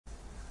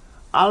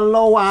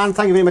Hello and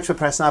thank you very much for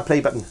pressing that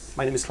play button.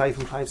 My name is Clive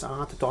from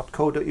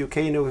clivesart.co.uk.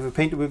 You know, if you've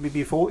painted with me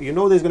before, you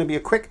know there's going to be a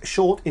quick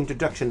short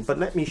introduction, but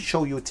let me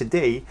show you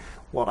today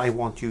what I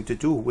want you to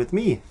do with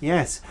me.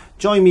 Yes,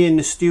 join me in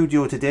the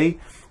studio today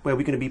where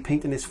we're going to be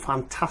painting this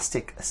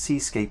fantastic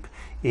seascape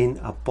in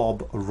a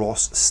Bob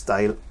Ross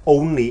style,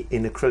 only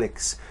in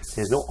acrylics.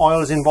 There's no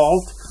oils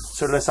involved,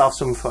 so let's have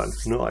some fun.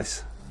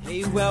 Nice.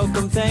 Hey,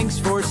 welcome, thanks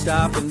for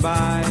stopping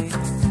by.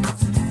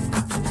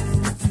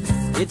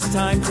 It's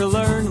time to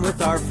learn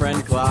with our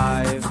friend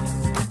Clive.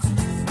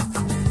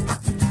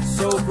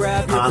 So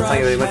grab your brush, thank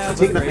you very much for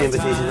taking up the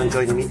invitation and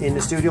joining me in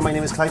the studio. My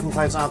name is Clive from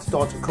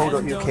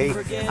clivesart.co.uk,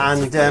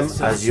 and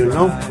as you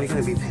know, we're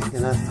going to be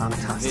painting a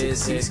fantastic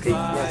seascape,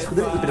 yes, with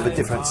a little bit of a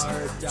difference.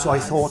 So I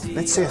thought,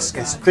 let's just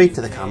get straight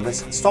to the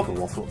canvas, stop and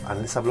waffle, and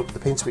let's have a look at the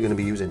paints we're going to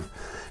be using.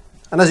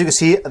 And as you can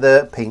see,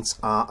 the paints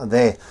are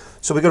there.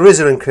 So we've got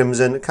ALIZARIN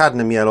Crimson,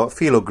 CADMIUM Yellow,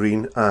 Phthalo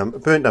Green,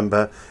 Burnt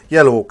Umber,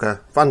 Yellow Ochre,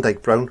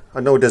 VANDYKE Brown.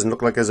 I know it doesn't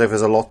look like as if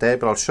there's a lot there,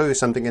 but I'll show you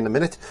something in a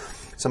minute.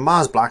 It's a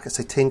Mars Black, it's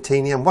a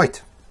Titanium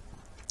White.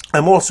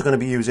 I'm also going to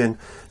be using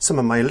some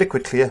of my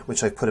liquid clear,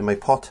 which I've put in my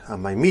pot,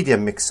 and my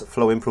medium mix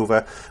flow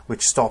improver,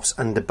 which stops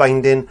under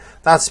binding.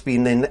 That's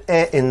been in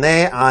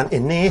there and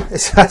in there.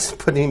 It's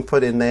put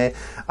in there,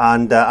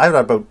 and I've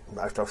had about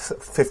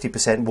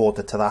 50%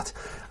 water to that,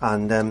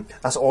 and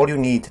that's all you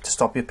need to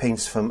stop your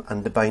paints from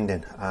under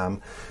binding.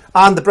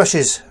 And the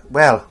brushes,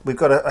 well, we've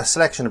got a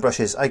selection of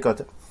brushes. I got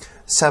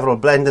several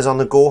blenders on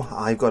the go.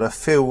 I've got a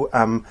few.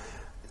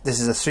 This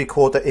is a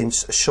 3/4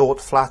 inch short,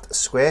 flat,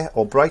 square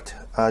or bright,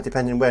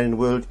 depending where in the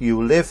world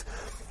you live.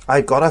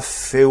 I've got a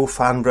few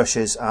fan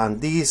brushes, and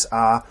these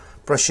are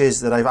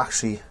brushes that I've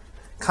actually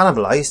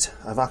cannibalized.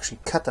 I've actually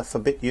cut a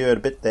bit here, a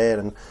bit there,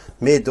 and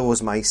made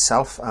those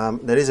myself.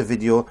 There is a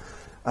video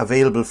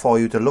available for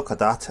you to look at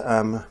that,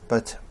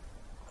 but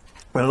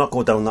we'll not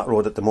go down that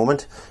road at the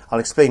moment. I'll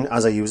explain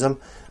as I use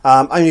them.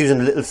 I'm using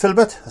a little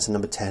Filbert, that's a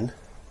number 10,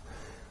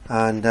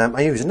 and I'm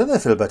using another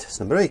Filbert, it's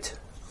number 8.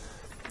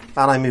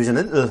 And I'm using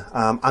a little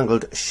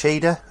angled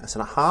shader, that's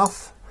in a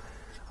half,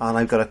 and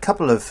I've got a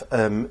couple of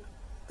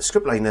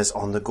script liners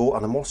on the go,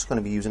 and I'm also going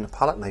to be using a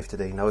palette knife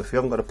today. Now if you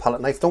haven't got a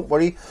palette knife, don't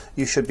worry,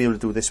 you should be able to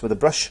do this with a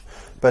brush,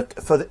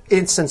 but for the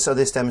instance of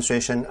this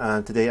demonstration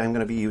today, I'm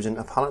going to be using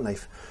a palette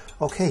knife.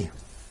 Okay,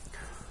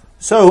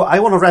 so I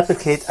want to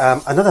replicate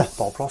another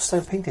Bob Ross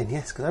style painting,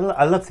 yes, because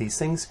I love these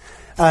things,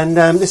 and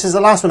this is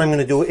the last one I'm going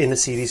to do in the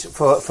series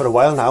for a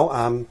while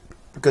now,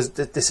 because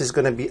this is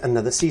going to be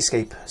another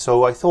seascape.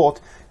 So I thought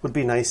it would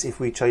be nice if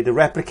we try to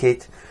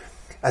replicate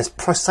as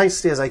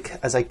precisely as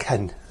I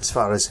can as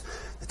far as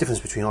the difference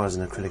between oils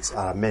and acrylics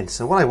are meant.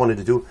 So what I wanted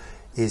to do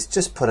is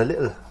just put a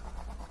little,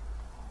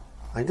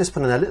 I'm just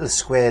putting a little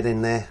square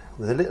in there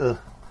with a little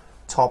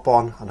top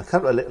on and a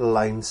couple of little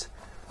lines,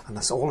 and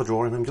that's all the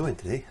drawing I'm doing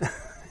today.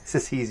 It's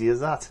as easy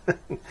as that.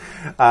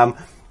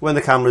 When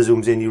the camera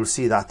zooms in, you'll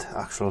see that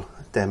actual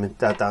drawing.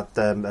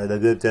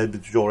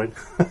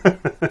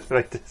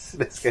 Right,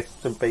 let's get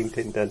some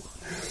painting done.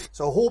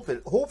 So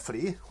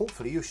hopefully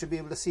you should be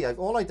able to see.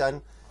 All I've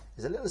done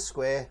is a little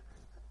square,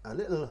 a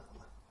little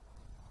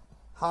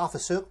half a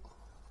circle.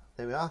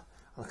 There we are,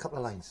 and a couple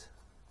of lines.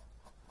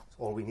 That's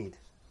all we need.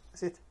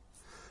 That's it.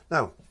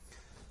 Now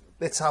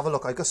let's have a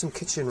look. I've got some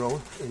kitchen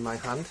roll in my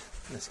hand.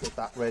 Let's get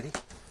that ready.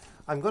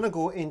 I'm going to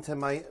go into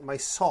my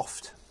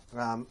soft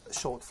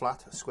short,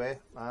 flat, square,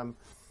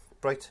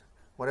 bright,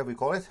 whatever we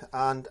call it,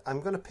 and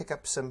I'm going to pick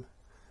up some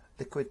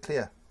liquid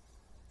clear.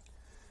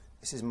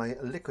 This is my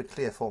liquid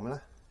clear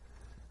formula,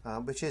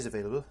 which is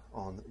available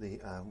on the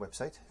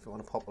website if you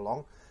want to pop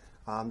along.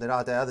 There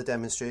are other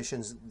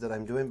demonstrations that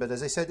I'm doing, but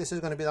as I said, this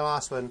is going to be the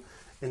last one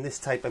in this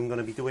type I'm going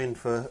to be doing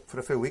for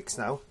a few weeks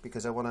now,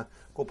 because I want to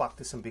go back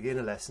to some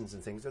beginner lessons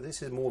and things. So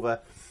this is more of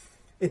a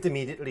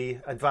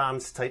intermediately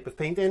advanced type of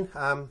painting.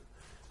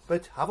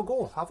 But have a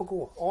go.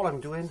 All I'm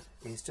doing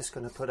is just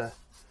going to put a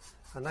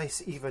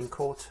nice even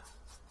coat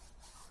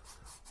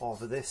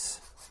of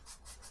this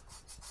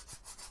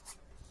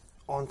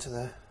onto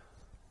the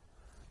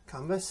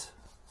canvas.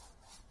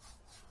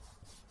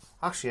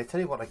 Actually, I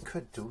tell you what I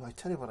could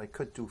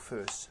do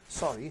first.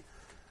 Sorry,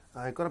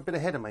 I got a bit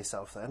ahead of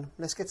myself then.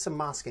 Let's get some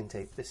masking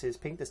tape. This is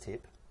painter's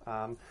tape.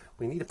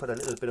 We need to put a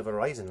little bit of a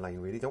rising line,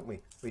 really, don't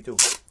we? We do.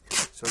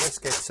 So let's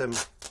get some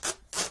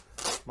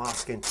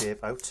masking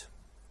tape out.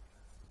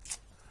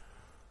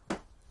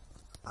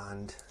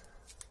 And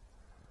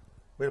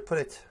we'll put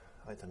it,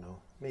 I don't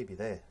know, maybe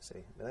there,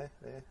 say, there.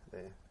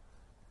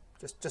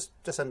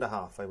 Just under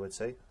half, I would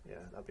say.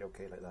 Yeah, that'd be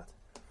okay like that.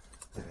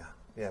 There we are.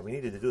 Yeah, we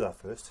needed to do that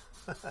first.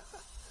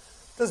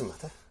 Doesn't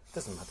matter.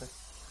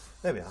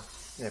 There we are.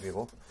 There we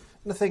go.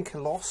 Nothing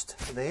lost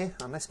there.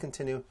 And let's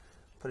continue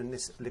putting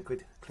this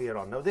liquid clear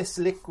on. Now this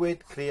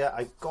liquid clear,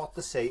 I've got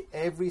to say,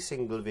 every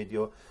single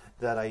video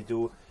that I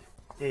do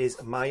is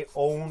my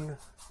own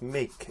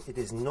make. It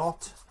is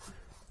not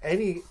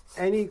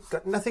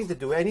got nothing to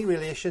do, any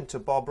relation to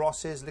Bob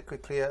Ross's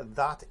liquid clear.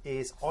 That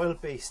is oil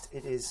based.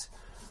 It is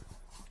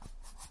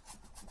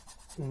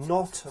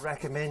not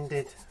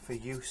recommended for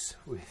use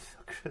with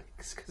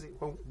acrylics because it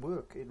won't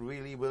work. It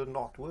really will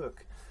not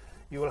work.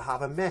 You will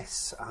have a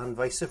mess, and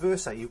vice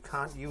versa. You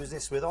can't use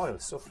this with oil,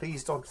 so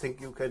please don't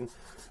think you can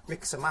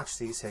mix and match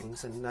these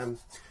things. And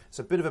it's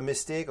a bit of a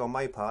mistake on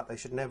my part. I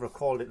should never have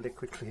called it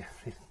liquid clear,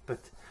 but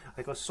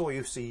I got so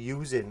used to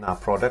using that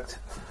product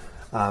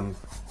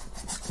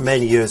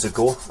many years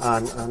ago,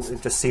 and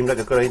it just seemed like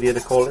a good idea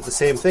to call it the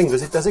same thing,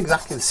 because it does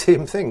exactly the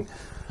same thing.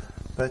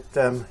 But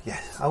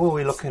yeah, how are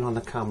we looking on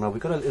the camera? We've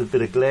got a little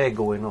bit of glare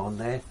going on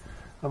there,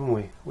 haven't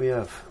we?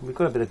 We've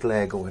got a bit of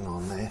glare going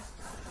on there,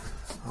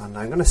 and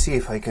I'm going to see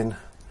if I can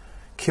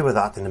cure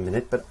that in a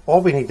minute. But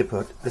all we need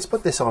to let's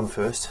put this on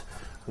first,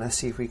 and let's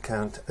see if we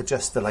can't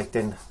adjust the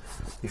lighting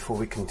before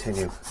we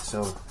continue.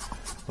 So,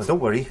 well, don't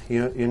worry,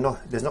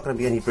 there's not going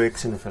to be any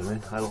breaks in the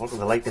filming. I'll alter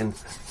the lighting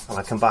and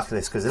I'll come back to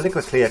this, because the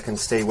liquid clear can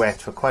stay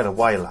wet for quite a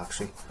while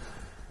actually.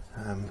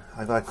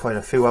 I've had quite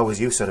a few hours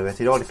use out of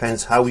it. It all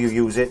depends how you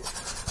use it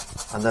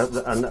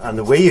and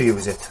the way you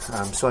use it.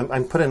 So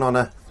I'm putting on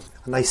a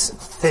nice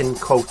thin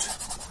coat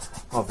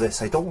of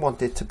this. I don't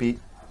want it to be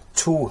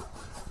too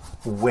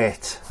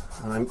wet.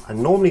 And I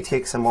normally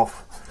take some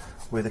off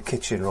with a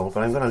kitchen roll,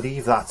 but I'm going to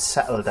leave that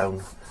settle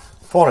down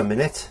for a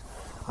minute,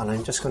 and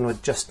I'm just going to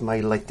adjust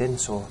my lighting,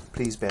 so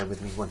please bear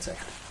with me 1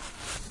 second.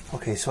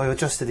 Okay, so I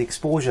adjusted the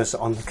exposures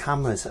on the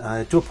cameras.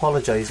 I do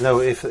apologise now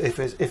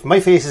if my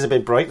face is a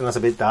bit bright and that's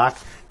a bit dark.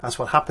 That's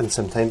what happens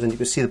sometimes, and you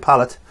can see the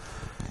palette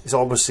is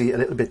obviously a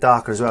little bit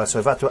darker as well, so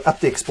I've had to up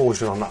the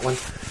exposure on that one.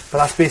 But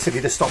that's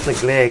basically to stop the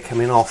glare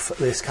coming off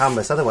this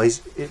canvas,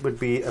 otherwise it would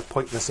be a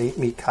pointless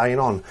me carrying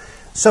on.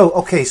 So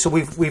okay, so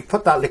we've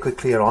put that liquid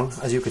clear on,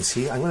 as you can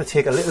see. I'm going to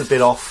take a little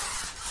bit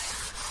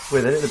off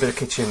with a little bit of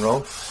kitchen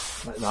roll,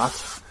 like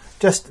that.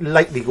 Just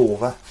lightly go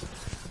over.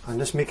 I'm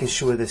just making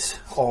sure this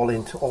all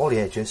into all the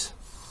edges.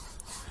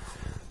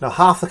 Now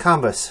half the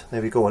canvas,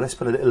 there we go. Let's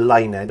put a little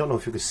line there. I don't know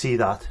if you can see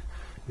that.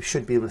 You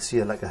should be able to see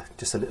it like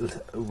just a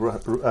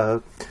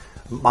little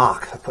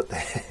mark I put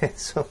there.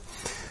 So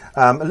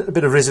a little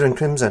bit of alizarin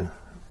crimson,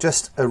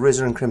 just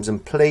alizarin crimson,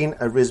 plain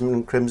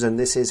alizarin crimson.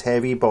 This is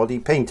heavy body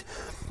paint.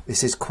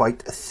 This is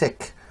quite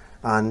thick,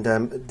 and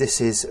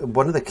this is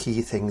one of the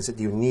key things that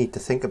you need to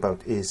think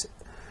about is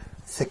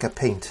thicker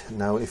paint.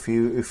 Now if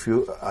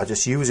you are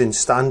just using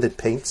standard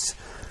paints,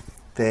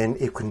 then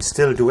you can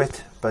still do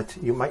it, but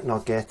you might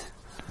not get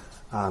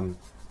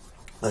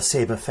the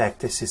same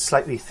effect. This is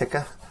slightly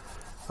thicker,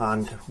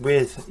 and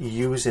with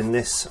using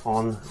this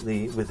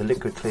with the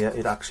liquid clear,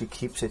 it actually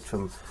keeps it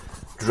from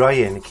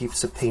drying. It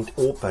keeps the paint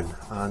open,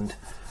 and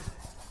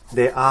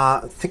there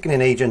are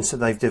thickening agents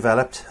that I've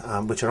developed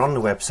which are on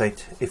the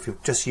website. If you're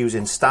just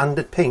using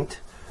standard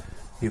paint,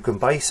 you can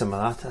buy some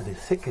of that and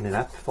it'll thicken it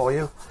up for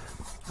you,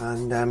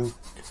 and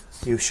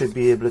you should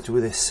be able to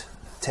do this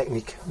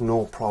technique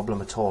no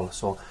problem at all.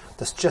 So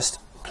that's just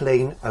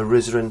plain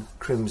alizarin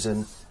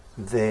crimson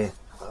there,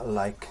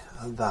 like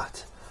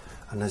that,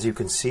 and as you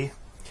can see,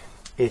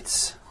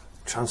 it's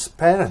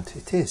transparent.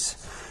 It is.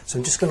 So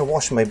I'm just going to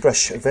wash my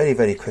brush very,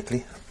 very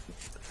quickly,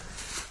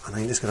 and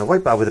I'm just going to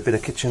wipe that with a bit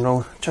of kitchen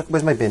roll. Chuck,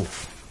 where's my bin?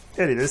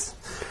 There it is.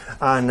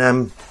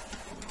 And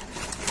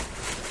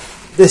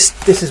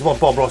this is what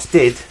Bob Ross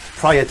did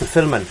prior to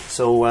filming,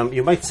 so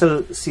you might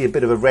still see a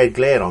bit of a red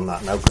glare on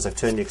that now because I've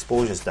turned the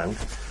exposures down.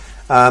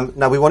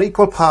 Now we want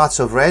equal parts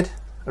of red,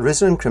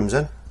 alizarin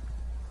crimson,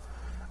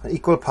 and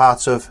equal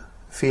parts of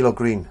phthalo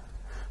green.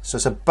 So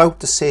it's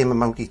about the same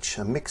amount each,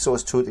 and mix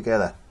those two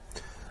together.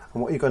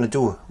 And what you're going to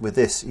do with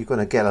this, you're going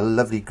to get a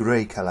lovely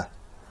grey colour.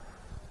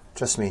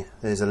 Trust me,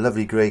 there's a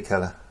lovely grey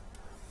colour.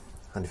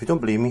 And if you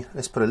don't believe me,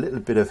 let's put a little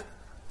bit of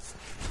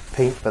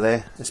paint by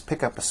there. Let's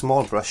pick up a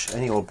small brush,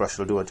 any old brush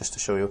will do it, just to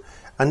show you.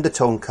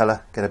 Undertone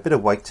colour, get a bit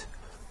of white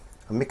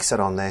and mix it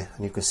on there,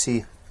 and you can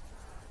see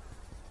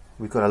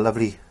we've got a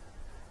lovely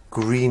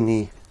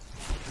greeny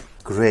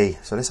grey.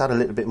 So let's add a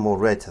little bit more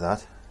red to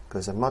that,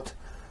 because I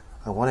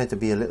want it to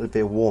be a little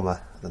bit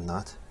warmer than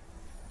that.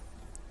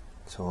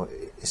 So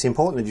it's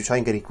important that you try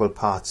and get equal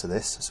parts of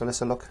this. So let's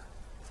have a look.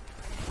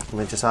 I'm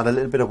going to just add a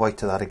little bit of white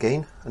to that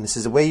again, and this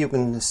is the way you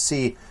can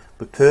see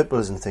with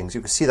purples and things. You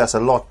can see that's a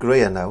lot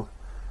greyer now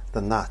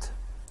than that.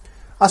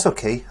 That's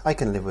okay, I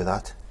can live with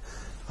that.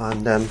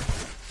 And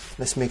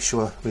let's make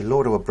sure we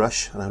load our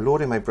brush, and I'm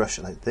loading my brush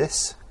like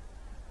this.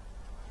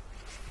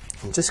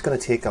 I'm just going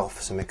to take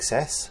off some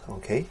excess,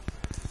 okay,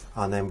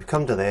 and then we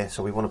come to there.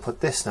 So we want to put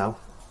this now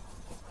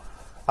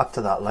up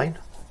to that line,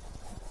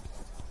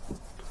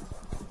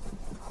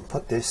 and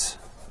put this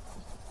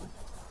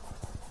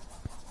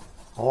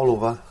all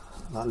over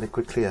that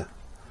liquid clear.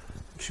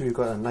 Make sure you've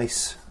got a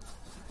nice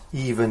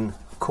even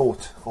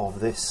coat of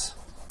this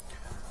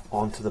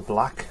onto the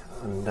black,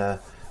 and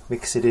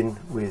mix it in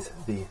with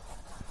the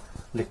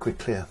liquid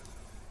clear.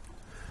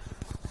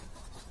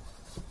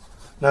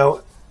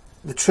 Now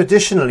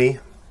traditionally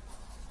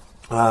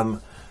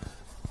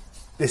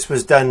this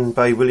was done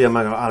by William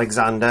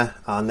Alexander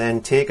and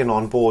then taken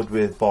on board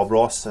with Bob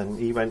Ross, and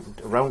he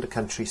went around the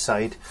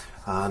countryside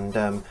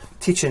and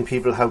teaching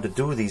people how to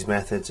do these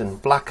methods,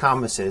 and black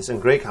canvases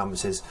and grey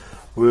canvases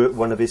were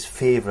one of his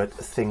favourite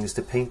things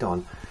to paint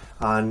on.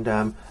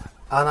 And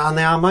and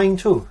they are mine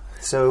too.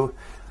 So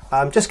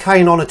I'm just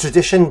carrying on a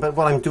tradition, but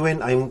what I'm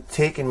doing, I'm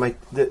taking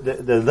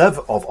the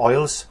love of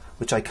oils,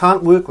 which I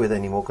can't work with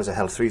anymore because of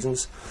health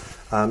reasons,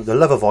 the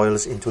love of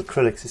oils into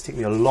acrylics. It's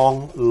taken me a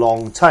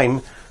long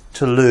time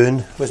to learn.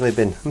 Where's my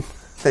bin?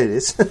 There it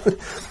is.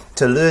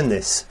 To learn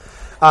this.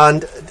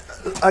 And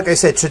like I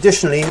said,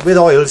 traditionally with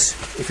oils,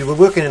 if you were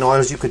working in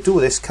oils, you could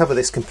do this, cover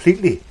this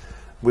completely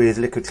with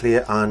liquid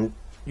clear, and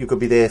you could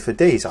be there for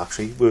days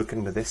actually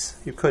working with this.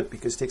 You could,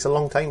 because it takes a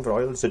long time for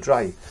oils to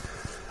dry.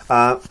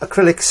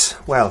 Acrylics,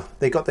 well,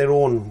 they got their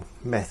own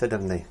method,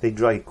 haven't they? They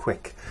dry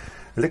quick.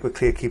 Liquid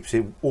clear keeps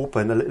it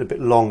open a little bit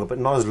longer, but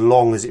not as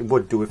long as it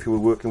would do if you were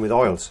working with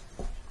oils.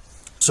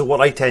 So what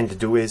I tend to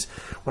do is,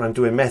 when I'm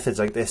doing methods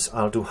like this,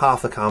 I'll do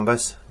half the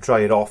canvas,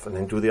 dry it off, and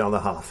then do the other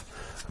half.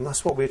 And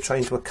that's what we're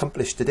trying to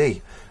accomplish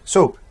today.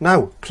 So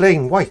now,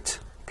 plain white,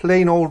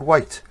 plain old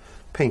white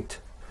paint.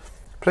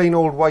 Plain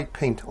old white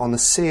paint on the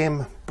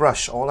same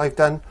brush. All I've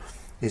done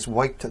is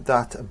wiped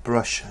that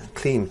brush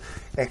clean.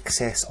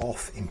 Excess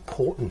off,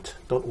 important.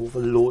 Don't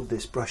overload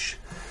this brush.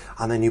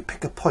 And then you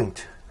pick a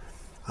point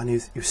and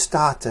you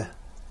start to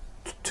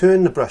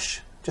turn the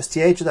brush, just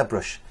the edge of that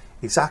brush,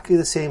 exactly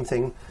the same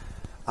thing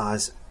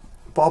as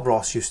Bob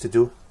Ross used to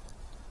do,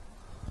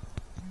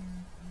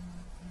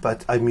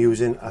 but I'm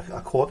using a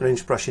 1/4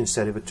 inch brush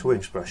instead of a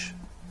 2-inch brush.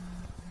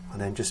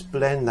 And then just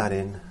blend that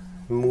in,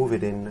 move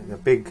it in like a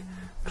big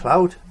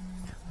cloud.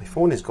 My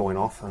phone is going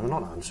off and I'm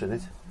not answering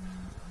it.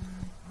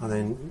 And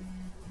then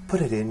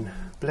put it in,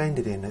 blend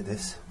it in like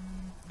this.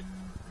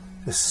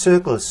 Just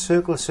circles,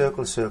 circles,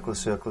 circles, circles,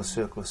 circles,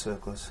 circles,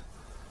 circles.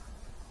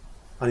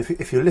 And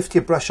if you lift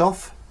your brush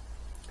off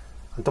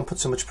and don't put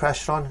so much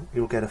pressure on,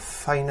 you'll get a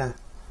finer,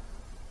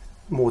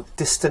 more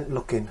distant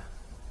looking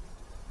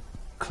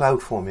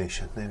cloud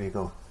formation. There we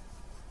go.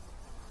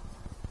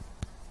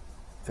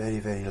 Very,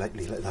 very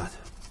lightly like that.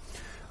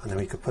 And then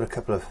we could put a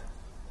couple of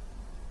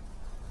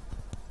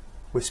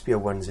wispier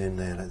ones in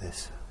there like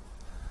this.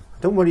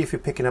 Don't worry if you're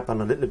picking up on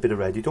a little bit of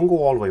red. You don't go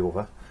all the way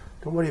over.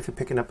 Don't worry if you're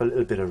picking up a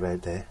little bit of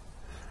red there.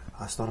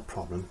 That's not a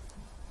problem.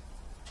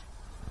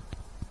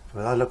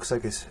 Well, that looks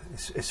like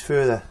it's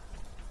further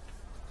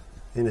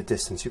in the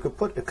distance. You could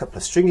put a couple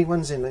of stringy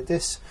ones in like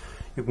this.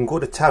 You can go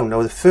to town.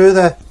 Now, the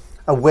further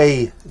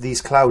away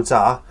these clouds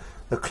are,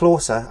 the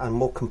closer and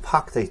more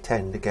compact they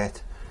tend to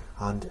get.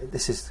 And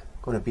this is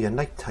going to be a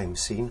nighttime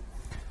scene,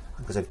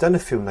 because I've done a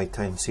few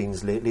nighttime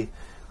scenes lately,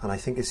 and I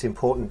think it's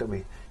important that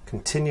we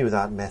continue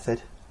that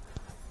method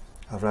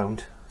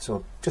around.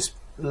 So just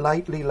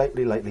lightly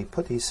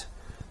put these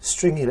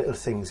stringy little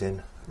things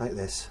in like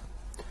this,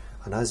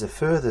 and as the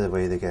further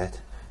away they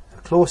get,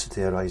 the closer to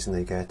the horizon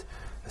they get,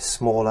 the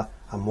smaller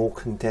and more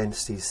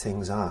condensed these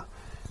things are,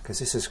 because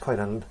this is quite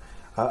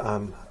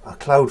a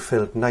cloud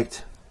filled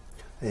night.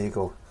 There you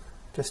go,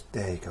 just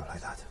there you go,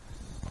 like that.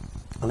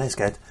 And let's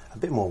get a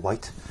bit more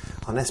white,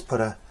 and let's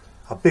put a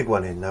big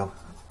one in now,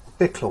 a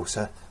bit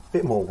closer, a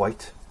bit more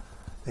white.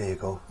 There you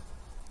go.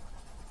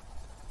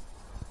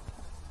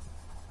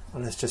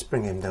 And let's just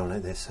bring him down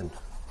like this, and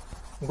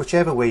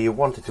whichever way you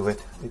want to do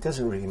it, it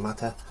doesn't really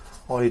matter.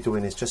 All you're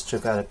doing is just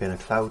developing a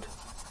cloud.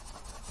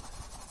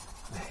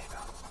 There you go.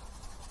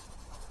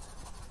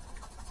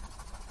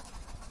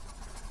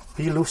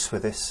 Be loose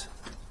with this.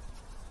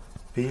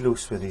 Be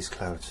loose with these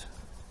clouds.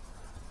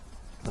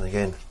 And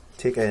again,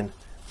 take in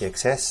the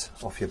excess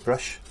off your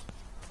brush.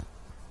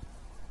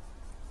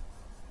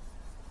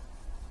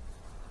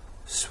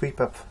 Sweep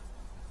up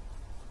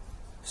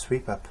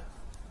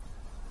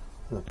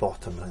from the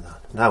bottom like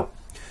that. Now,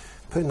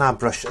 putting that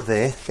brush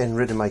there, getting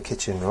rid of my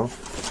kitchen roll,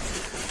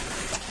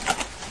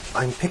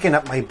 I'm picking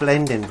up my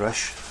blending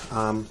brush,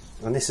 and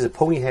this is a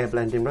pony hair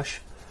blending brush,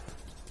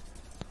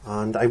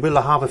 and I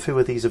will have a few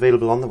of these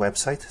available on the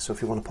website, so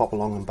if you want to pop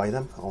along and buy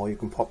them, or you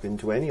can pop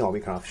into any hobby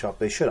craft shop,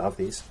 they should have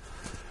these.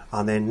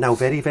 And then now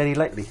very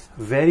lightly,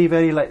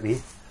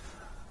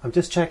 I'm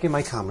just checking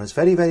my cameras,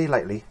 very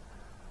lightly,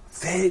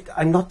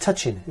 I'm not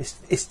touching,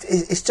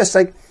 it's just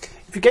like,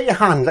 if you get your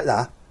hand like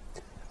that,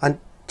 and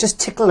just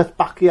tickle the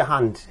back of your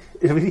hand,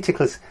 it really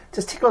tickles,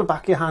 just tickle the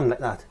back of your hand like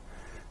that.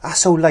 That's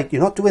so light,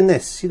 you're not doing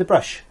this, see the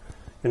brush?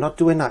 You're not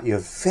doing that, you're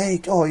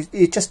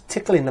just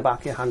tickling the back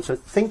of your hand. So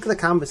think of the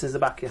canvas as the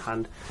back of your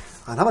hand,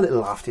 and have a little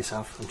laugh to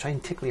yourself, and try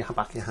and tickle your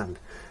back of your hand.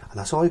 And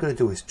that's all you're going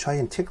to do, is try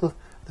and tickle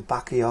the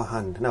back of your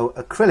hand. Now,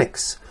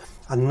 acrylics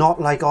are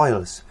not like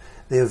oils.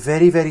 They're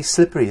very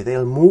slippery.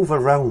 They'll move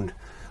around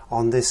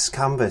on this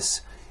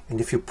canvas,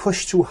 and if you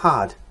push too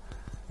hard,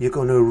 you're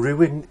going to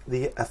ruin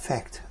the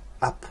effect.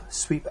 Up,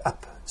 sweep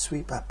up,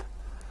 sweep up.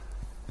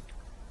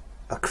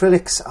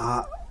 Acrylics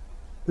are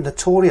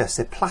notorious.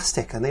 They're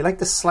plastic and they like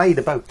to slide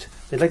about.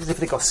 They're like as if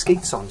they got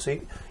skates on, so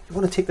you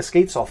want to take the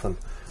skates off them.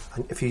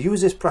 And if you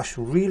use this brush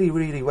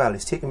really well,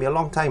 it's taken me a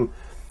long time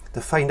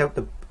to find out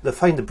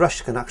the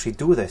brush can actually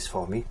do this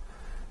for me.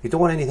 You don't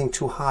want anything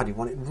too hard, you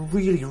want it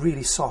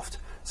really soft.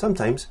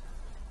 Sometimes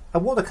a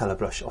watercolour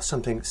brush or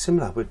something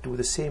similar would do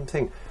the same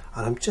thing.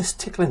 And I'm just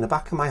tickling the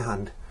back of my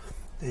hand.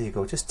 There you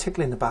go, just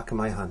tickling the back of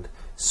my hand,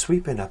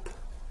 sweeping up,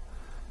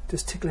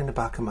 just tickling the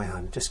back of my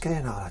hand, just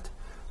getting all that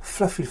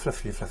fluffy,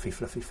 fluffy, fluffy,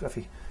 fluffy,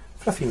 fluffy,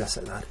 fluffiness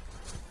like that.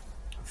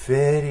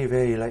 Very,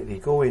 very lightly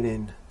going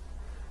in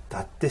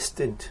that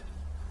distant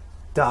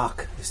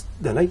dark.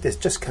 The night has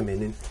just come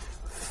in,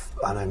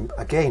 and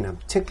I'm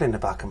tickling the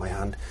back of my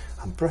hand.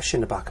 I'm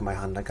brushing the back of my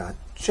hand like that.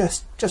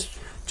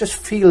 Just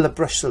feel the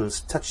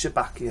bristles touch the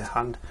back of your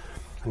hand,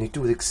 and you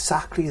do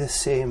exactly the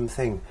same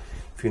thing.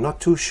 If you're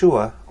not too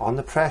sure on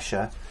the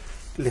pressure,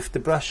 lift the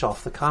brush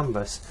off the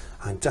canvas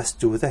and just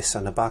do this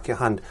on the back of your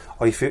hand.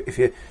 Or if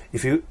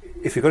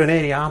you've got an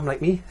airy arm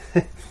like me,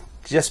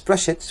 just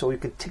brush it so you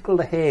can tickle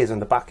the hairs on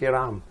the back of your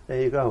arm.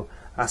 There you go.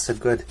 That's a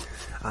good.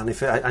 And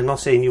if I'm not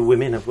saying you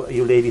women,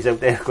 you ladies out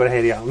there have got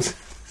hairy arms,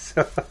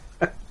 so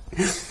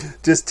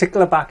just tickle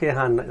the back of your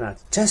hand like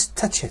that. Just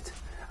touch it,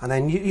 and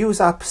then use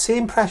that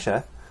same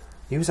pressure.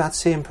 Use that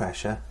same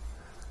pressure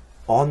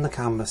on the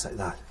canvas like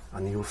that,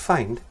 and you'll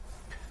find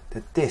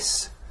that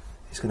this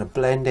is going to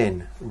blend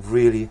in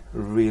really,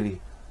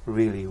 really,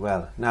 really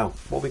well. Now,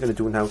 what we're going to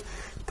do now,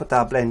 put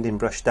that blending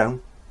brush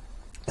down.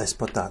 Let's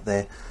put that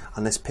there,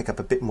 and let's pick up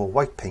a bit more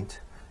white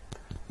paint.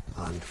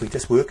 And we're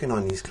just working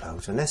on these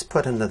clouds, and let's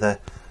put another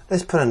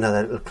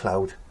little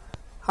cloud,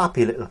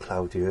 happy little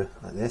cloud here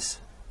like this,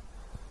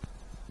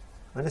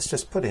 and let's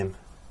just put him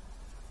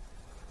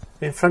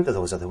in front of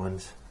those other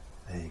ones.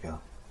 There you go.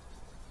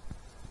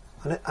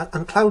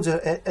 And clouds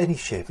are any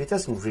shape, it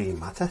doesn't really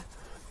matter.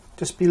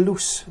 Just be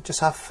loose,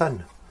 just have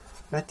fun.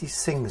 Let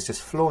these things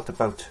just float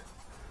about,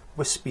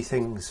 wispy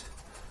things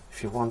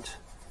if you want.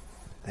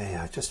 There you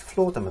are, just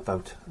float them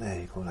about. There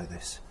you go, like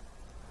this.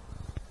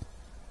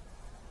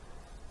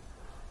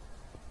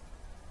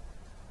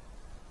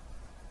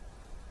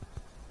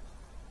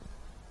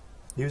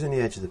 Using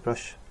the edge of the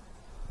brush.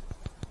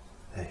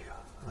 There you go.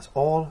 That's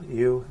all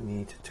you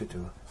need to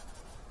do.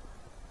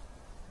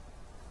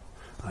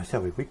 I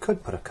tell you, we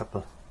could put a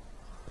couple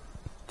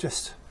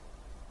just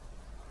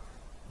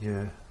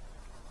here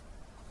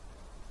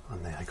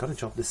and there. I got to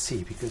drop the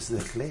C because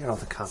the glare of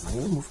the camera. I'm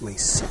going to move my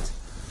seat,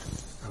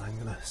 and I'm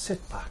going to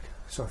sit back.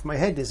 So if my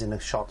head is in a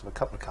shot of a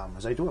couple of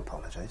cameras, I do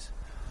apologise.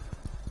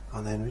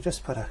 And then we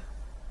just put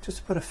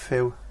a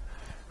few.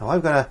 Now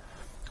I've got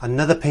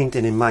another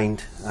painting in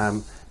mind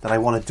that I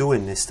want to do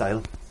in this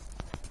style,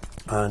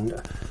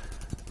 and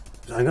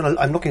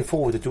I'm looking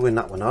forward to doing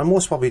that one. I'll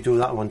most probably do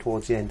that one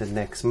towards the end of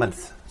next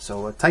month.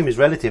 So time is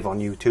relative on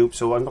YouTube,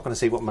 so I'm not going to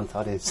say what month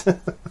that is.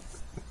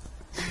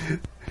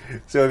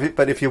 So,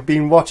 but if you've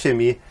been watching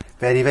me,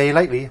 very, very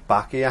likely,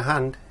 back of your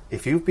hand,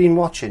 if you've been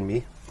watching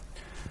me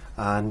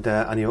and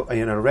you're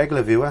a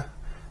regular viewer,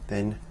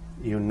 then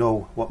you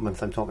know what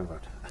month I'm talking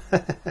about.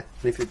 And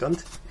if you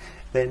don't,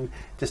 then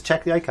just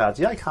check the iCards.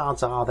 The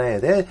iCards are there.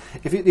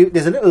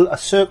 There's a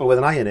circle with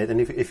an eye in it, and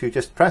if you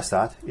just press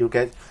that, you'll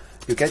get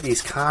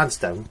these cards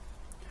down,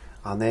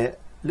 and they're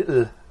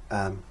little.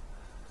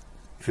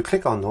 If you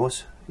click on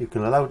those, you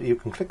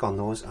can click on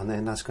those, and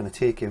then that's going to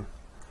take you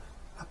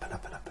up and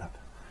up and up and up.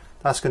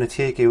 That's going to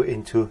take you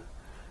into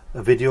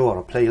a video or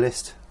a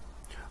playlist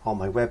on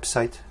my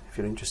website. If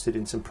you're interested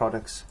in some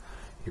products,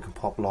 you can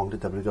pop along to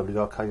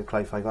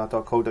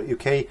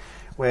www.clive5art.co.uk,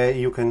 where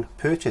you can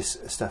purchase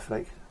stuff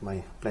like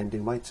my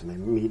blending whites and my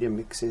medium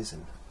mixes,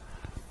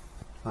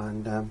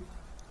 and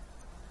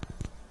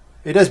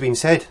it has been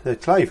said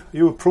that, Clive,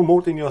 you're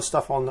promoting your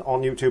stuff on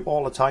YouTube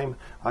all the time.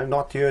 I'm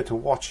not here to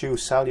watch you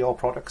sell your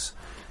products.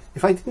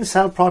 If I didn't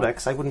sell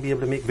products, I wouldn't be able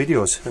to make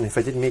videos, and if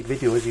I didn't make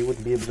videos, you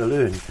wouldn't be able to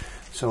learn.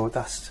 So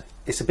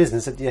it's a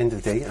business at the end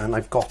of the day, and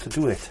I've got to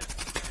do it.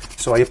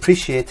 So I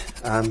appreciate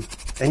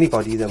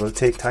anybody that will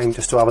take time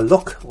just to have a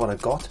look at what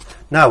I've got.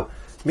 Now,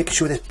 make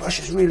sure this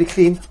brush is really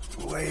clean.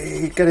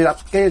 Get it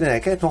up, get it in there,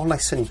 get it all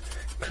nice and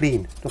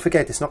clean. Don't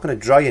forget, it's not going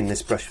to dry in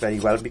this brush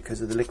very well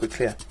because of the liquid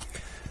clear.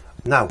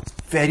 Now,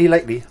 very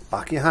lightly,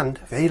 back of your hand,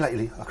 very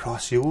lightly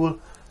across your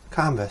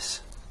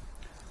canvas.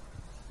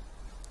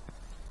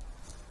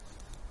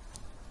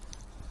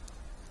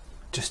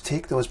 Just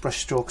take those brush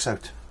strokes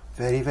out.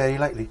 Very, very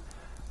lightly.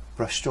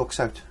 Brush strokes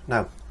out.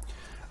 Now,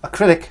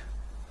 acrylic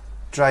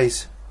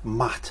dries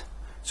matte.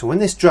 So when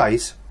this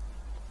dries,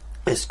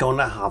 it's going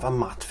to have a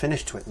matte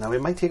finish to it. Now,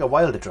 it might take a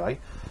while to dry,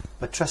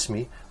 but trust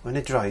me, when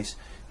it dries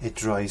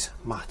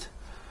matte.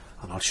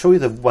 And I'll show you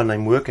the one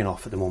I'm working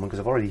off at the moment, because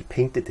I've already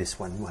painted this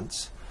one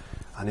once,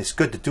 and it's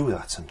good to do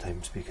that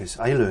sometimes because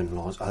I learn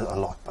a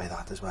lot by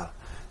that as well.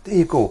 There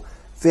you go,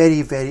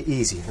 very, very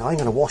easy. Now I'm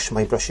going to wash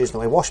my brushes.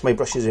 Now I wash my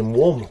brushes in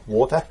warm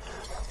water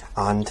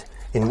and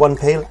in one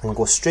pail, and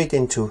go straight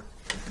into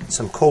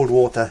some cold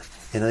water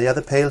in the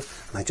other pail,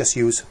 and I just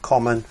use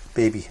common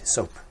baby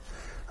soap.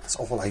 That's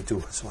all I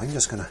do. So I'm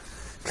just going to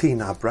clean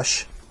that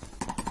brush,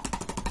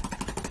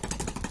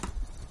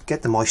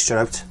 get the moisture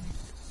out,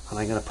 and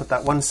I'm going to put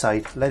that one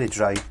side, let it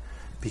dry,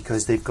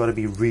 because they've got to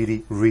be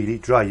really, really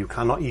dry. You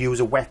cannot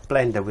use a wet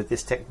blender with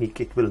this technique.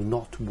 It will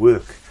not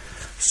work.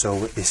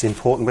 So it's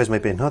important. Where's my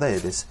bin? Oh, there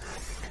it is.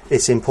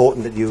 It's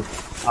important that you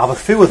have a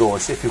few of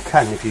those if you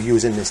can, if you're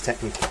using this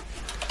technique.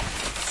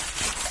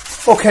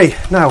 Okay,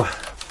 now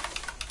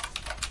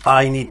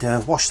I need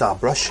to wash that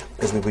brush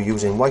because we were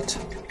using white.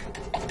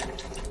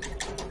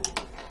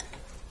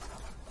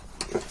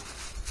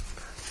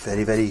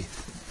 Very, very,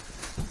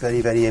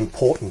 very, very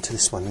important to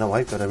this one. Now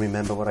I've got to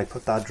remember what I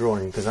put that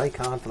drawing, because I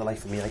can't, for the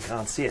life of me, I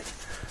can't see it.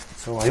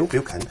 So I hope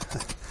you can.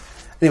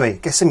 Anyway,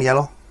 get some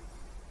yellow.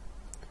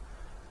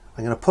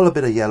 I'm going to pull a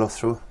bit of yellow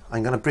through.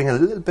 I'm going to bring a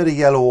little bit of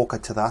yellow ochre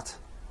to that.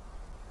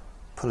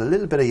 Pull a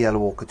little bit of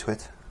yellow ochre to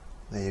it.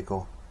 There you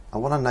go. I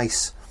want a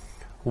nice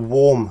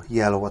warm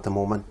yellow at the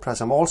moment.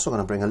 Plus I'm also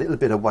going to bring a little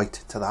bit of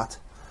white to that.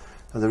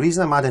 Now the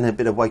reason I'm adding a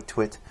bit of white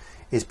to it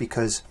is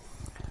because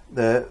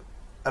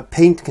a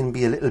paint can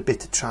be a little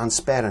bit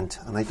transparent,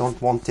 and I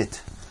don't want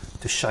it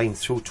to shine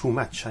through too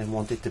much. I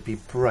want it to be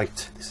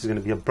bright. This is going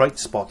to be a bright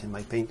spot in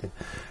my painting.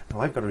 Now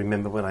I've got to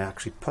remember when I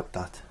actually put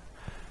that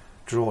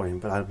drawing,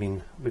 but I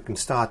mean, we can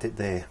start it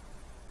there.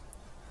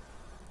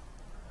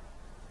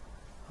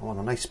 I want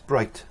a nice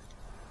bright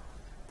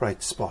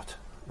spot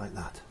like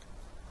that.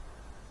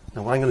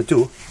 Now what I'm going to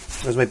do,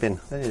 where's my bin?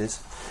 There it is.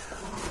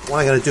 What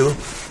I'm going to do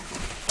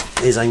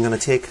is I'm going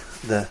to take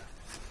the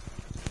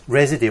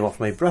residue off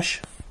my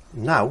brush.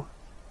 Now,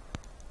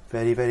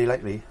 very, very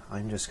lightly,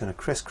 I'm just going to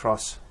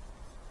crisscross,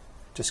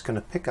 just going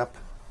to pick up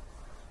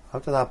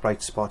out of that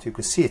bright spot. You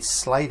can see it's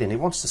sliding. It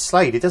wants to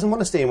slide. It doesn't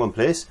want to stay in one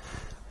place.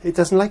 It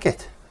doesn't like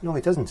it. No,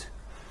 it doesn't.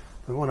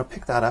 We want to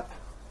pick that up,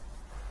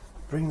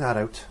 bring that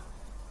out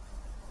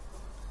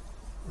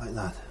like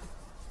that.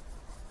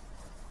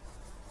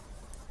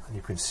 And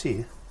you can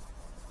see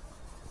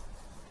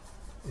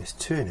it's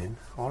turning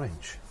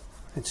orange.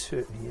 It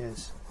certainly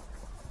is.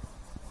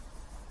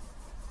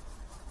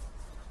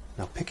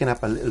 Now picking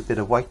up a little bit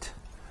of white,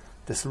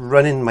 just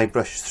running my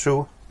brush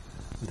through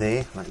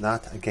there like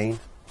that. Again,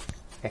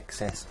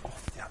 excess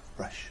off the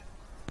brush.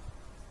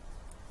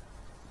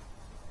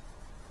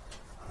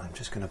 And I'm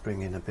just going to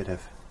bring in a bit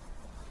of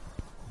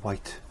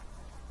white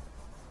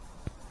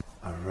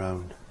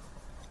around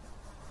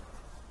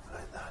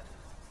like that.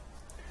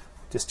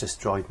 Just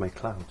destroyed my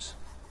clouds.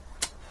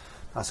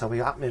 That's how it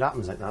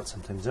happens like that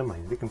sometimes, don't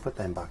mind. We can put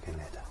them back in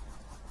later.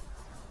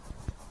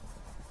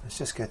 Let's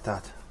just get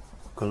that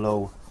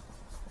glow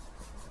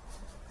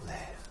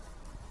there.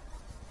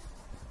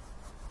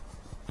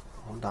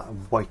 I want that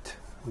white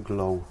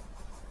glow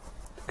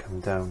to come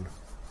down.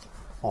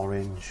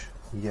 Orange,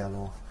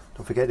 yellow.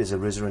 Don't forget there's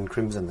alizarin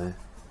crimson there.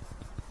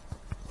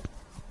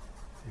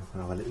 You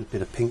can have a little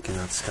bit of pink in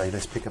that sky.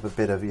 Let's pick up a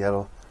bit of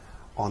yellow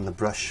on the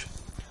brush.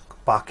 Go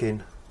back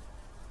in,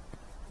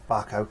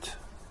 back out.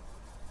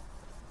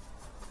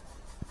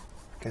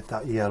 Get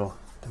that yellow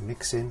to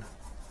mix in.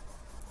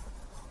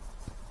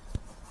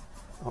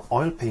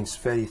 Oil paint's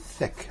very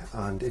thick,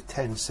 and it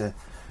tends to,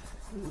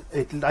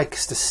 it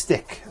likes to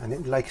stick, and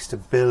it likes to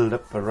build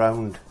up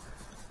around,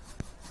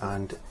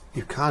 and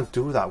you can't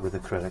do that with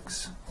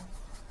acrylics.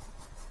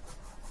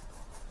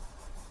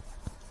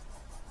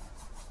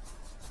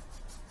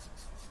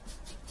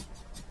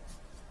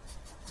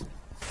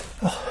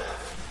 Oh.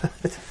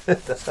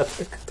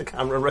 The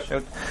camera rush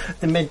out.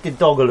 The demented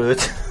dog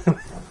alert.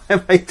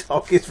 My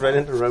dog is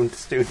running around the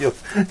studio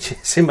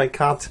chasing my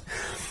cat,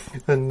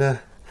 and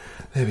there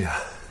we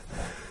are.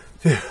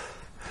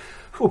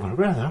 Oh, but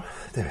now.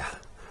 There we are.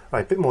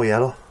 Right, a bit more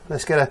yellow.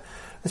 Let's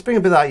bring a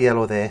bit of that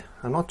yellow there.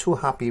 I'm not too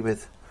happy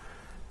with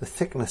the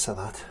thickness of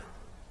that.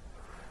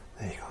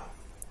 There you go.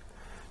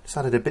 Just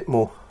added a bit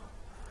more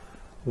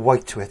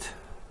white to it.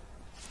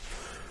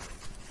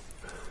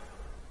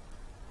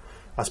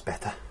 That's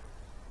better.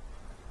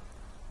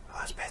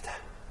 That's better.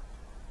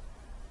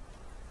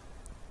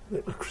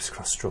 Little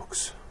crisscross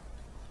strokes.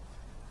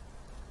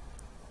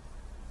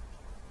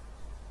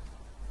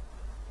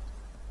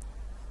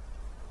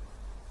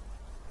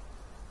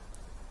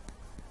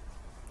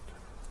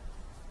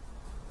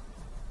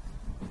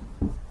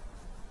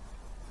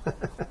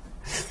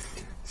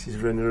 She's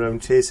running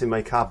around chasing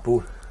my cat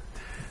Boo,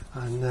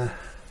 and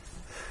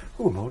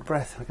oh, I'm out of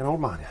breath like an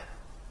old man.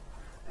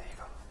 There you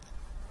go.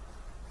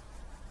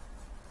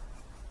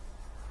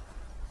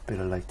 Bit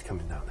of light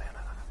coming down there.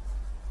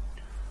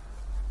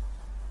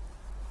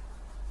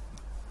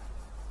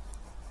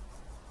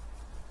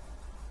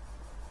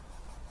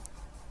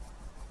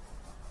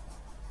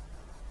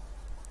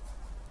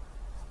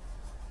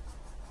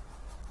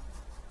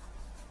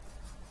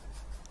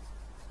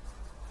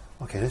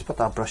 Okay, let's put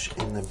that brush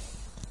in the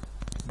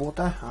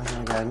water. I'm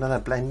going to get another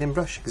blending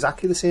brush,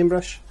 exactly the same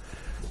brush,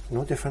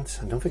 no difference.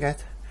 And don't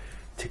forget,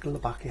 tickle the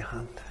back of your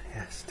hand.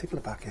 Yes, tickle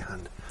the back of your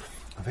hand.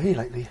 And very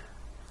lightly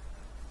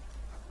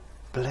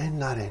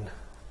blend that in.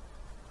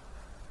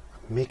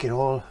 Make it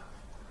all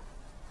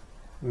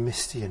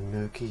misty and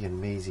murky and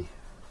mazy.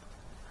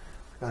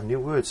 I've got new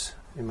words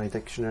in my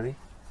dictionary.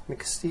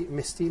 Misty,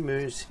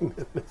 mazy.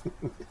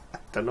 I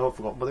don't know, I've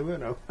forgotten what they were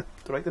now.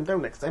 To write them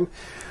down next time.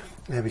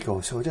 There we go.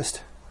 So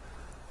just,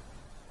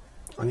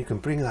 and you can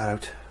bring that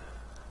out.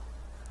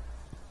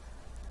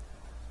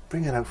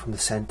 Bring it out from the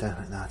centre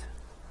like that.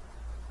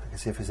 Like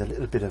as if there's a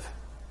little bit of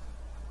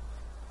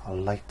a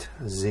light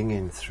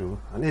zinging through.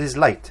 And it is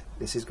light.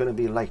 This is going to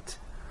be light.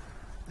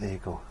 There you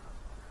go.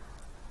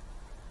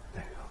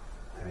 There we go.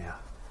 There we are.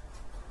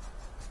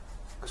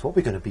 Because what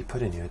we're going to be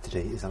putting here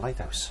today is a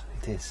lighthouse.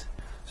 It is.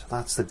 So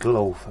that's the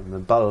glow from the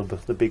bulb,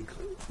 the big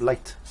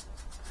light.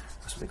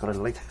 That's what they call it,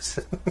 a lighthouse.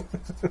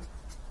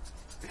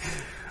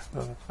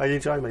 I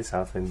enjoy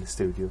myself in the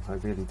studio, I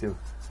really do.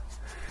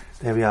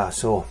 There we are.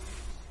 So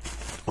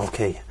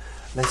okay,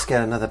 let's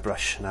get another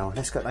brush now.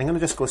 I'm going to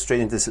just go straight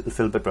into this little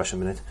Filbert brush a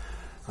minute,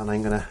 and I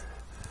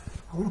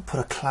want to put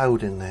a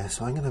cloud in there,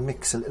 so I'm going to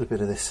mix a little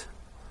bit of this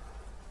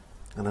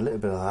and a little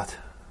bit of that.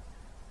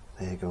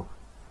 There you go.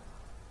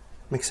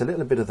 Mix a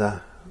little bit of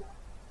the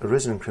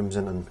alizarin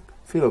crimson and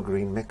phthalo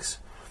green mix.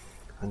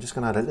 I'm just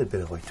going to add a little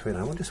bit of white to it.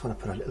 I just want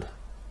to put a little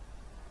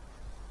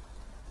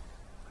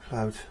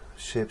cloud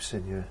shapes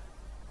in here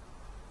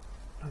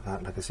like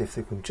that, like as if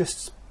they can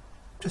just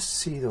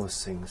see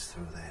those things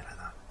through there like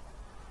that.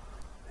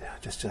 Yeah,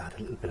 just to add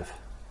a little bit of,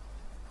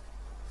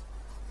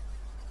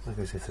 like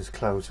as if there's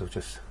clouds will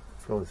just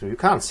flow through. You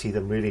can't see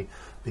them really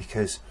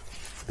because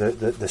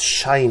the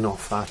shine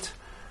off that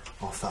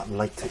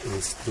light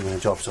is doing a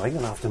job. So I'm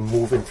going to have to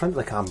move in front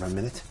of the camera a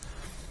minute,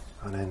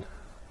 and then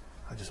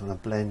I just want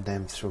to blend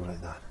them through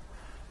like that.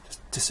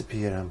 Just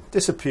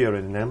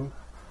disappearing them,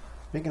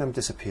 making them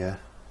disappear.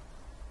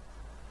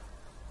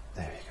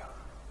 There you go.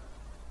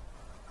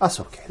 That's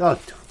okay, that'll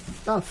do.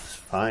 That's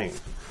fine.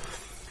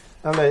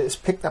 Now let's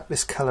pick up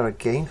this colour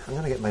again. I'm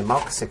going to get my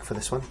marker stick for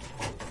this one.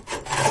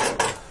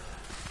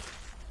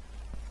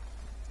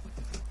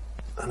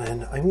 And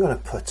then I'm going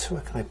to put,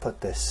 where can I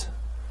put this?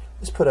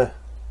 Let's put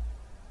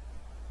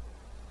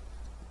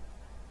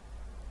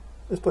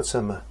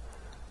some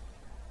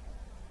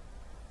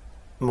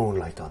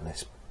moonlight on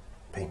this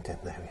painting.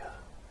 There we are.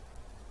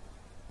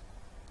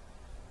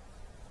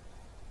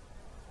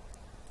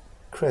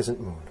 Crescent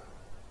moon.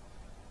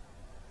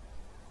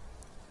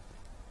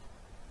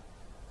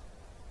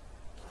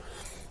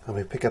 And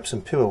we pick up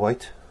some pure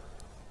white.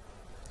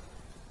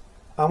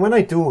 And when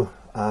I do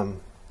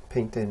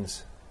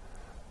paintings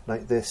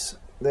like this,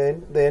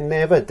 they're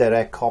never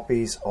direct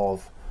copies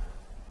of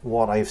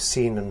what I've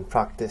seen and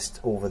practiced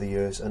over the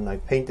years, and I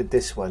painted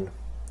this one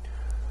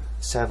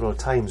several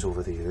times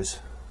over the years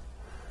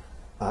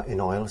in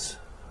oils,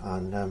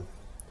 and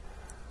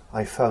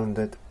I found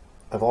that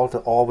I've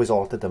always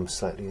altered them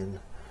slightly, and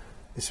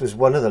this was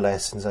one of the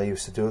lessons I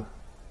used to do.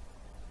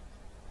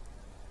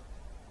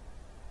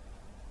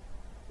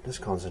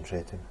 Just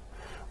concentrating.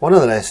 One of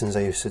the lessons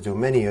I used to do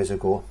many years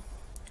ago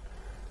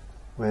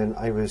when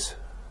I was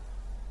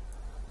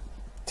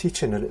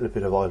teaching a little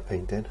bit of oil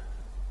painting,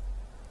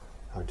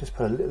 I'll just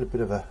put a little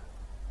bit of a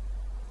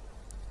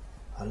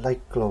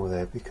light glow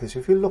there, because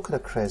if you look at a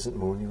crescent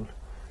moon,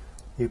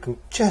 you can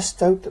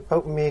just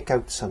about make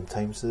out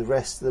sometimes the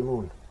rest of the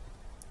moon.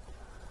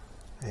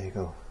 There you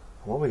go.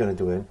 And what we're going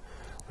to do then,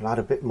 we'll add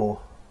a bit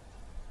more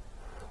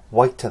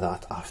white to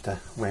that after,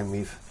 when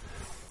we've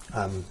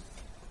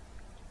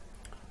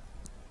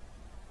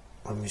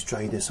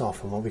dried this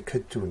off. And what we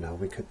could do now,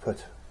 we could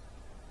put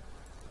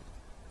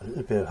a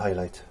little bit of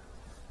highlight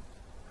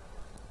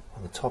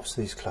on the tops of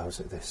these clouds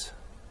like this,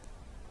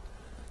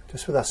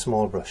 just with that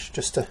small brush,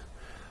 just to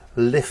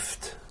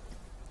lift,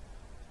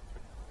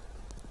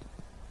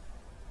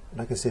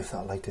 like as if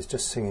that light is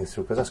just singing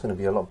through, because that's going to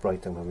be a lot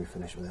brighter when we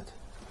finish with it.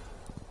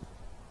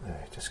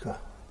 There, just go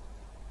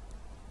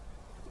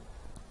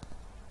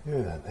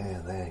here,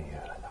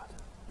 there, like that,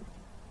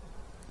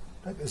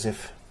 like as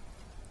if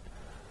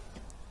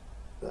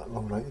that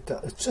moonlight,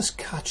 it's just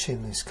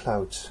catching these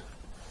clouds,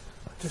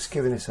 just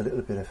giving this a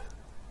little bit of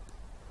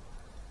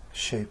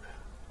shape.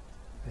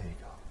 There you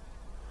go.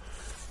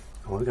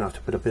 And we're going to have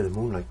to put a bit of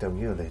moonlight down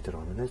here later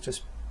on, and it's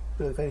just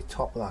at the very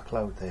top of that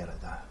cloud there,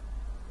 like that,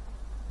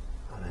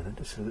 and then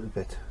just a little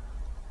bit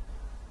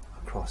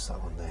across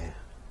that one there,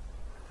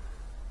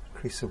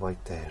 crease the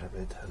white there a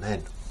bit, and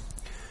then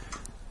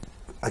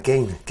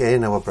again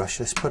getting our brush,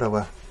 let's put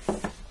our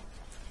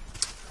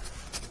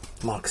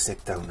mark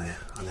stick down there,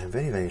 and then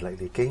very, very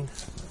lightly again,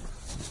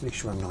 just make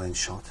sure I'm not in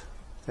shot,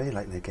 very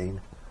lightly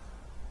again,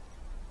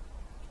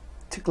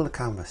 tickle the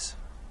canvas,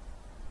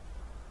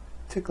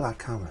 tickle that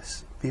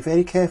canvas. Be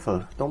very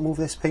careful, don't move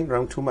this paint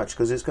around too much,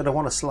 because it's going to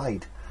want to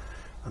slide,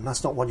 and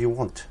that's not what you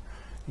want.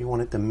 You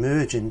want it to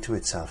merge into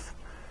itself.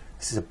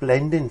 This is a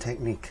blending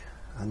technique,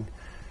 and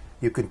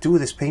you can do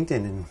this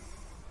painting in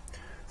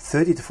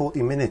 30 to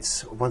 40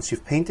 minutes once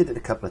you've painted it a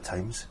couple of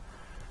times,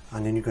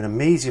 and then you can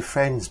amaze your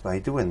friends by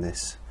doing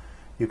this.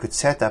 You could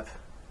set up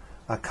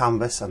a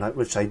canvas, and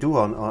which I do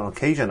on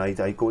occasion.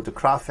 I go to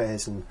craft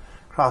fairs and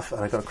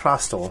I got a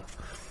craft stall,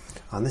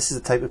 and this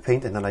is the type of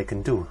painting that I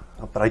can do.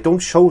 But I don't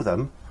show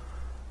them.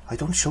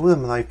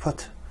 When I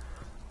put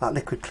that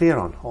liquid clear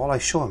on. All I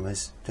show them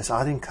is just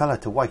adding colour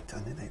to white,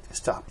 and it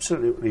just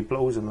absolutely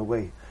blows them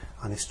away.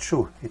 And it's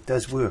true, it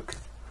does work.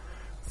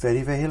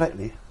 Very, very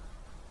lightly.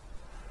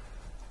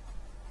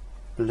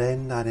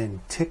 Blend that in.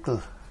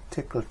 Tickle,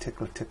 tickle,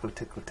 tickle, tickle,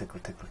 tickle, tickle,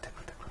 tickle,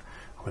 tickle, tickle.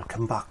 We'll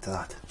come back to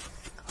that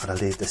at a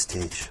later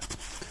stage.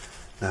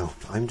 Now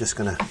I'm just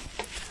going to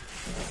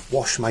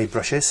wash my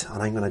brushes,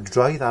 and I'm going to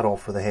dry that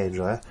off with a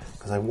hairdryer,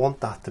 because I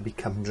want that to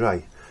become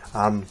dry.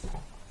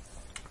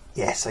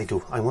 Yes, I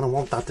do. I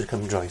want that to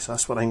become dry, so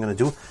that's what I'm going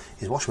to do,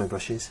 is wash my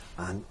brushes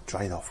and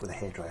dry it off with a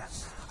hairdryer.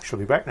 I shall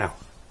be back now.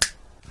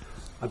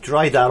 I've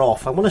dried that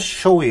off. I want to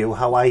show you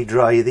how I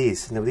dry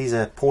these. Now these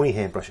are pony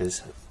hair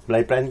brushes,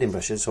 like blending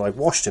brushes, so I've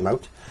washed them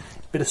out.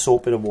 Bit of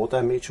soap, bit of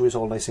water, make sure it's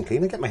all nice and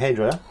clean. I get my hair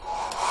dryer.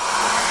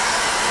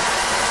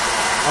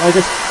 And I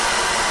just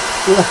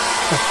do that.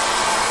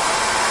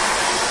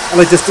 And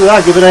I just do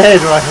that, give it a hair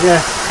dry.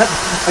 Yeah,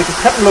 I can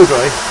cut and blow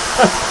dry.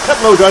 Cut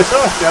and blow dry, so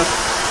yeah.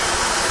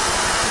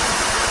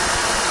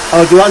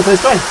 I'll do that until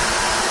it's dry.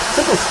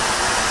 Simple.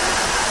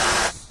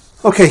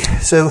 Okay,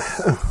 so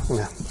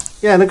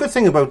yeah, and the good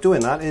thing about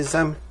doing that is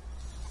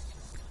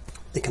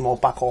they come all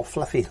back all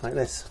fluffy like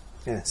this.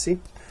 Yeah, see?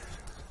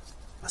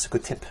 That's a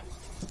good tip.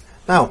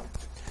 Now,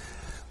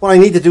 what I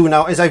need to do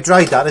now is I've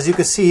dried that, as you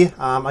can see.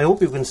 I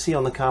hope you can see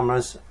on the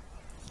cameras.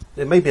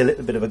 There may be a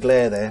little bit of a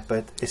glare there,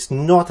 but it's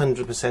not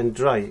 100%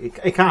 dry.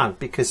 It can't,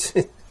 because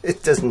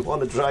it doesn't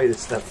want to dry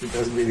this stuff. It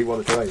doesn't really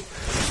want to dry.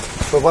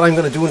 But what I'm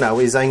going to do now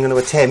is I'm going to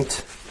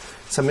attempt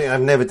something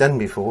I've never done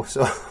before.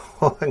 So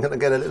I'm going to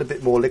get a little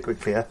bit more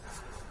liquid clear,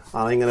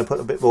 and I'm going to put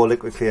a bit more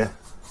liquid clear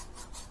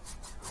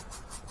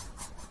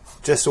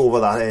just over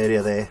that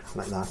area there,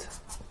 like that.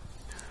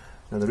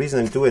 Now the reason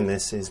I'm doing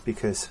this is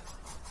because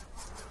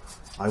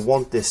I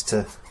want this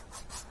to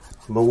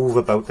move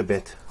about a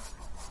bit,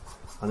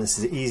 and this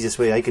is the easiest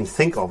way I can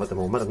think of at the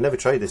moment. I've never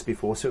tried this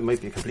before, so it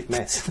might be a complete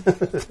mess.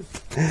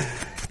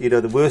 You know,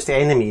 the worst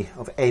enemy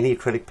of any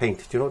acrylic paint.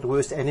 Do you know what the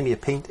worst enemy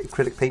of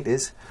acrylic paint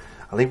is?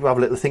 I'll leave you have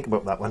a little think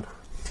about that one.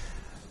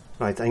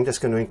 Right, I'm just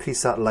going to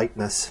increase that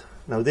lightness.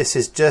 Now this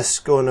is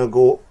just going to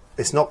go,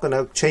 it's not going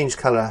to change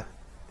colour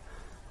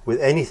with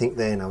anything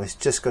there now. It's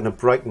just going to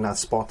brighten that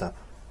spot up.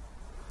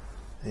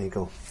 There you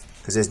go.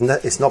 Because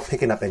it's not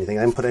picking up anything.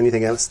 I haven't put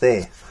anything else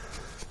there.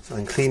 So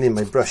I'm cleaning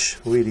my brush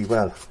really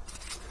well.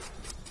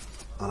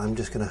 And I'm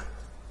just going to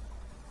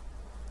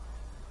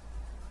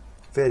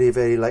very,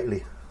 very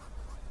lightly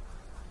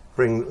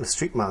bring the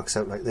streak marks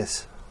out like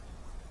this.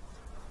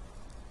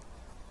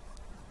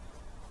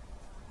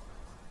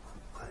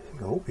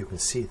 I hope you can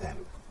see them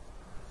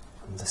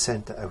from the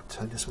centre out.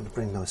 I just want to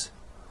bring those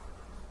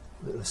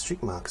little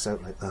streak marks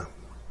out like that.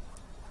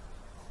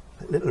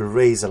 A little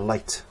rays of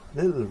light.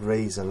 Little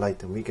rays of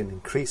light, and we can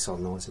increase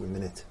on those in a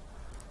minute.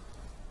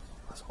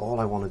 That's all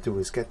I want to do,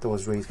 is get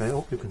those rays. I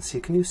hope you can see.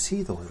 Can you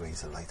see those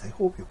rays of light? I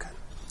hope you can.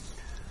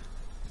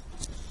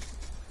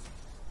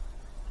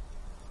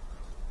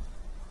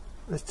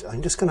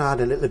 I'm just going to add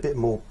a little bit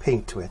more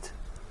paint to it,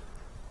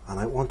 and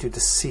I want you to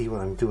see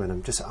what I'm doing.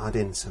 I'm just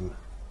adding some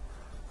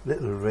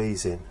little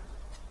rays in.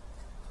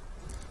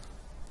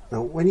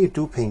 Now when you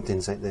do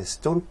paintings like this,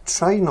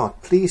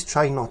 please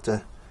try not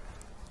to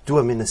do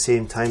them in the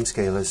same time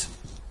scale as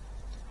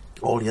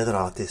all the other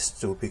artists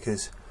do,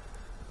 because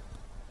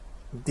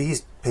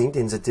these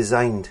paintings are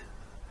designed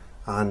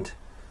and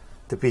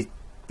to be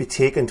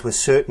taken to a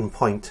certain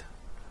point,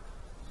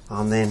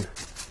 and then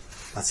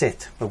that's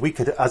it. But we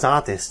could, as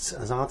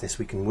artists,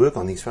 we can work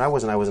on these for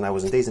hours and hours and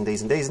hours and days and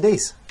days and days and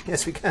days.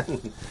 Yes, we can.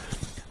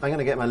 I'm going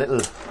to get my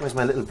little, where's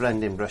my little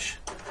blending brush?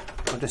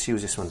 I'll just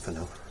use this one for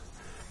now.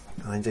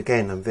 And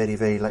again, I'm very,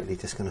 very lightly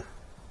just going to,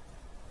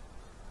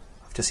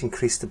 I've just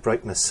increased the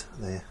brightness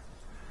there.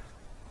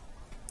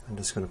 I'm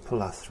just going to pull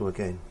that through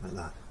again, like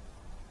that.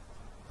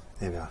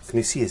 There we are. Can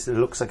you see it? It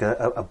looks like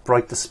a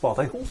brighter spot.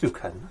 I hope you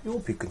can. I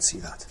hope you can see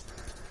that.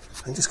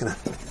 I'm just going to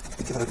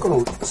give it a good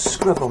old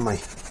scrub on my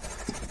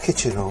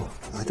kitchen roll.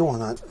 I don't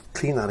want to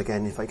clean that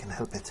again if I can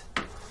help it.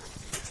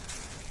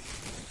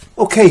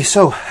 Okay,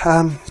 so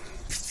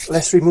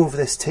let's remove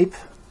this tape.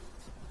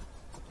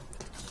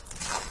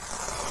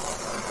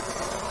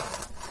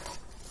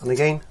 And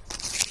again,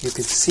 you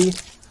can see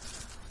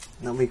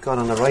that we've got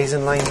an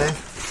horizon line there.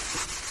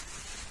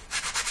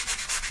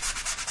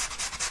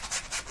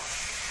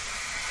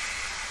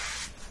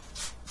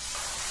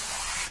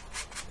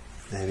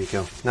 There we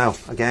go. Now,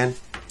 again,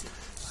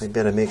 I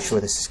better make sure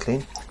this is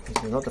clean.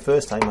 It's not the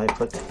first time I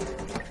put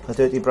a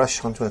dirty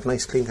brush onto a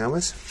nice clean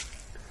canvas.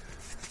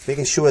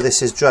 Making sure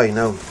this is dry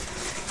now.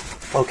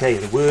 Okay,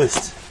 the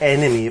worst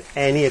enemy of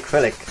any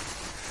acrylic,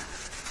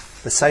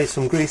 aside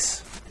from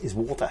grease, is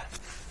water.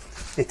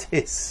 It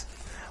is.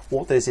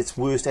 Water is its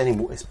worst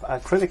enemy.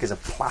 Acrylic is a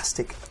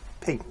plastic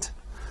paint.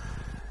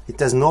 It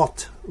does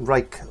not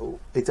like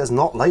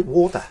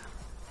water.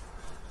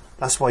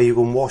 That's why you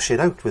can wash it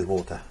out with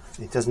water.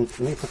 It doesn't.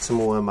 Let me put some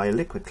more of my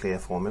liquid clear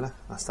formula.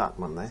 That's that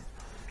one there.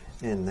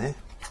 In there.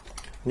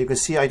 And you can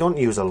see I don't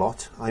use a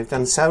lot. I've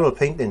done several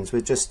paintings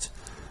with just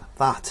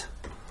that.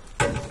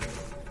 You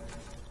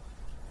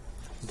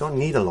don't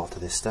need a lot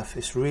of this stuff.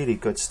 It's really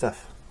good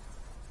stuff.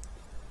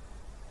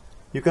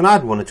 You can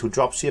add 1 or 2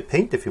 drops to your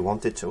paint if you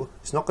wanted to.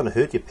 It's not going to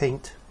hurt your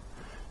paint.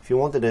 If you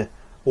wanted to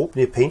open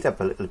your paint up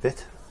a little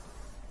bit.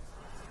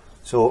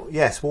 So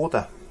yes,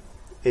 water.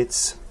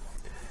 It's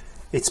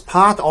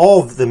part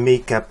of the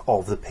makeup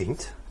of the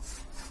paint,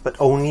 but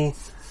only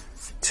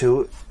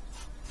to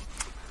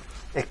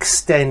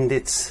extend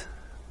its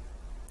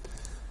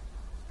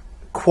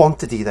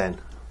quantity. Then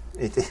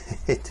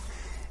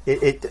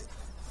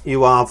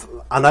you have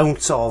an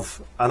ounce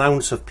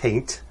of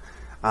paint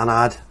and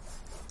add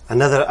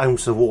another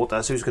ounce of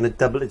water, so it's going to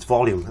double its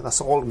volume. That's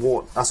all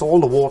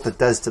the water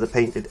does to the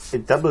paint.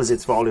 It doubles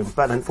its volume,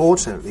 but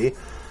unfortunately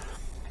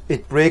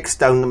it breaks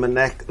down the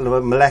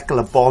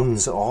molecular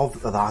bonds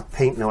of that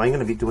paint. Now I'm going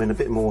to be doing a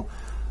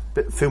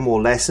few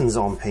more lessons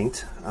on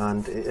paint,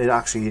 and it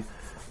actually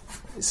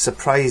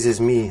surprises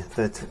me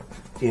that,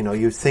 you know,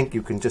 you think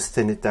you can just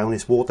thin it down.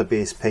 It's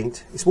water-based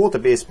paint. It's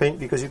water-based paint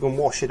because you can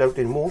wash it out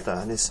in water,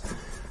 and it's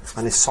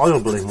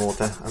soluble in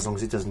water as long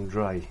as it doesn't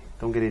dry.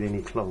 Don't get it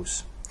any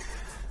clothes.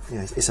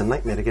 Yeah, it's a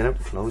nightmare to get out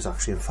the clothes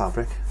actually in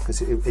fabric, because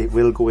it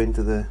will go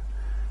into the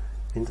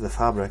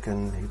fabric,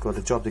 and you've got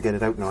a job to get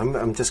it out. Now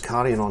I'm just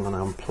carrying on and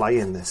I'm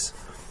applying this.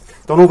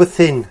 Don't over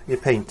thin your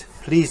paint.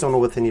 Please don't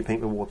over thin your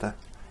paint with water.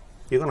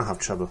 You're going to have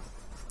trouble.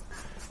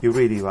 You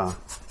really are.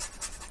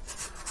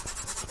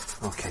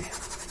 Okay.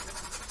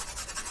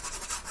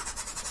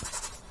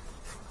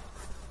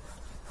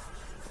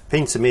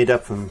 Paints are made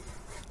up from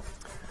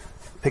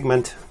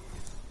pigment,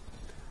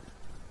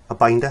 a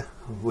binder,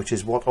 which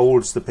is what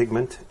holds the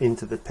pigment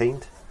into the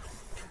paint,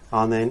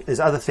 and then there's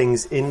other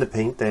things in the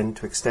paint then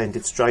to extend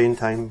its drying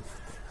time,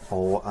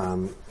 or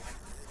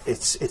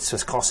its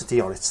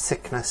viscosity, or its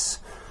thickness,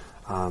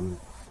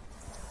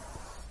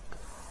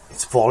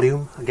 its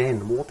volume.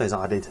 Again, water is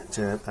added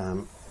to,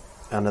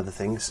 and other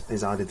things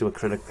is added to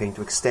acrylic paint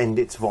to extend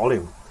its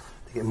volume,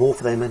 to get more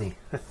for their money.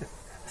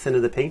 Thinner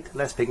the paint,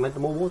 less pigment,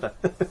 and more water.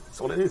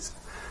 That's all it is.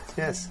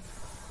 Yes.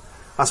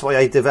 That's why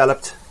I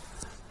developed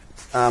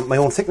my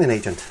own thickening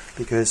agent,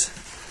 because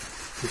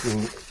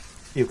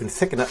you can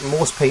thicken up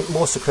most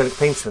acrylic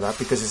paints with that,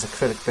 because it's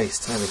acrylic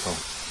based. There we go.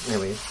 There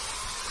we go.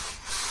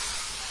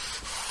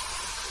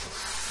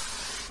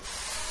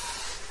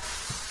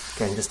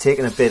 Again, just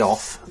taking a bit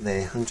off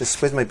there. I'm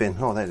just, where's my bin?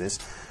 Oh, there it is.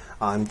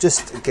 I'm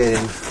just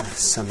getting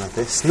some of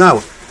this.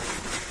 Now,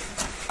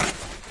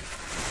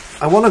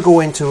 I want to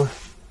go into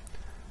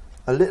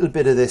a little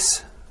bit of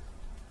this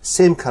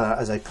same colour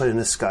as I put in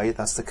the sky.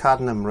 That's the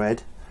cadmium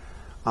red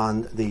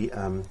and the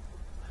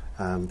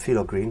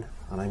phthalo green,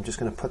 and I'm just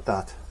going to put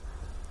that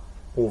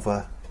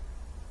over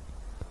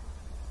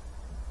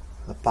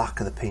the back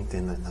of the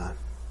painting like that,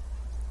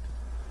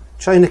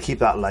 trying to keep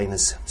that line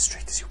as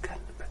straight as you can.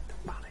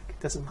 It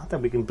doesn't matter,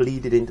 we can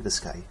bleed it into the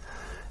sky,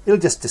 it'll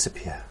just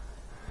disappear.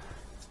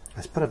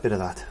 Let's put a bit of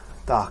that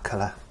dark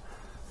colour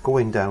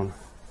going down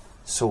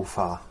so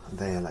far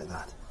there like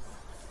that,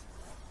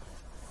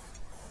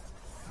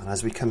 and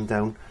as we come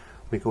down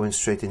we're going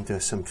straight into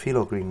some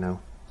phthalo green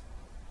now,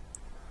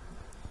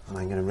 and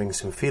I'm going to bring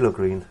some phthalo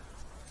green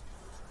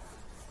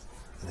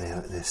there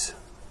like this.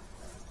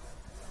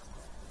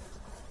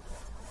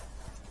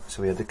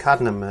 So we had the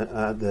cadmium,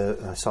 the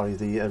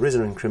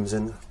ALIZARIN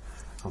crimson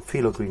and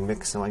phthalo green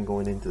mix. Now I'm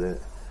going into the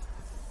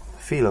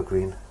phthalo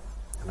green,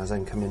 and as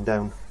I'm coming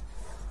down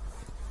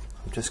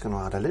I'm just going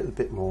to add a little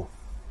bit more.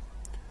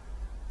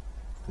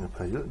 I'm going to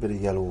put a little bit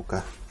of yellow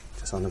ochre,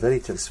 just on a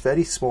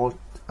very small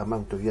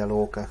amount of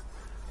yellow ochre.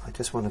 I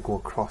just want to go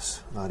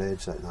across that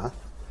edge like that.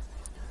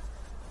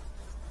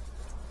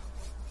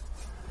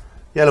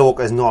 Yellow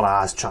ochre is not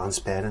as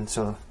transparent,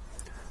 so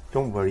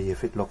don't worry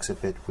if it looks a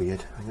bit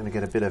weird. I'm going to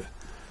get a bit of,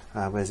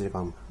 where's it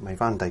gone? My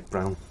VANDYKE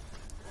brown.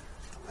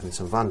 I'm putting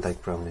some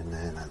VANDYKE brown in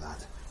there like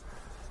that.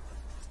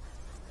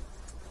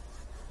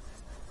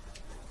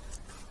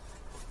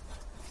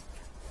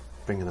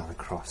 Bringing that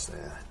across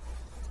there.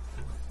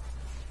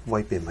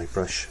 Wiping my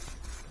brush,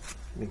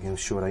 making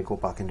sure I go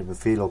back into the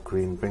phthalo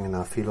green, bringing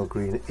that phthalo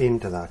green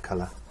into that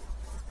colour.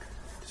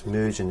 Just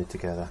merging it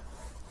together.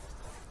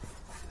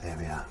 There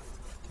we are.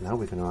 Now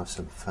we're going to have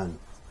some fun.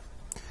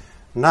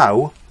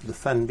 Now the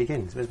fun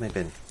begins. Where's my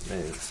bin? There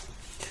it is.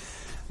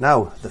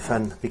 Now the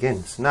fun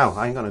begins. Now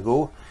I'm going to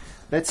go.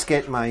 Let's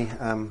get my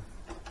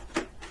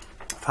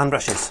fan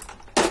brushes.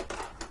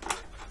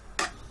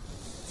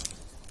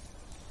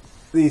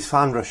 These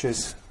fan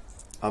brushes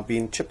have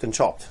been chipped and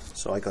chopped.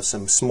 So I got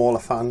some smaller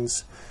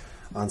fans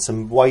and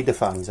some wider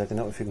fans. I don't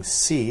know if you can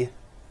see.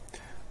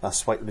 That's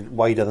slightly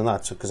wider than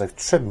that. So because I've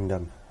trimmed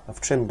them.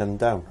 I've trimmed them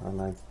down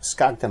and I've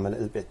scagged them a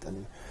little bit.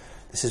 And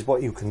this is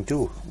what you can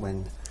do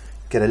when you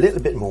get a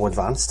little bit more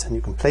advanced, and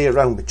you can play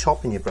around with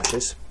chopping your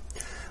brushes.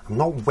 I'm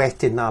not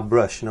wetting that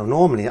brush. Now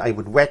normally I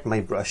would wet my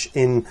brush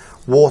in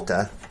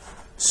water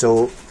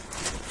so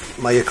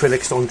my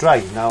acrylics don't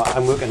dry. Now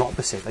I'm working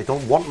opposite. I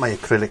don't want my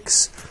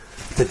acrylics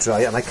to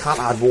dry, and I can't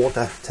add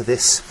water to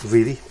this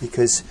really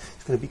because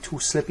it's going to be too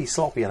slippy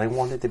sloppy, and I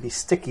want it to be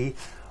sticky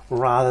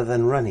rather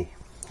than runny,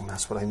 and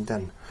that's what I'm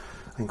done.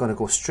 I'm going to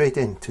go straight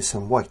into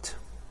some white,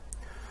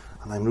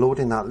 and I'm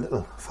loading that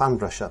little fan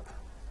brush up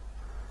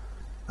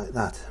like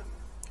that.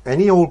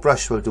 Any old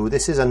brush will do.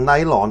 This is a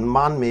nylon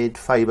man-made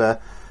fibre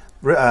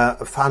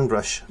fan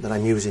brush that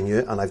I'm using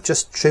here, and I've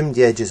just trimmed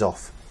the edges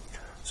off,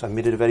 so I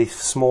made it a very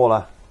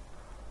smaller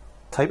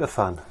type of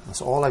fan.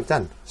 That's all I've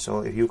done. So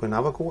if you can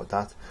have a go at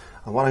that,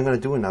 and what I'm going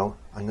to do now,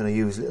 I'm going to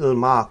use little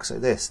marks like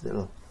this,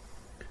 little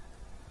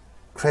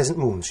crescent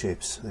moon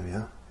shapes. There we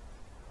are.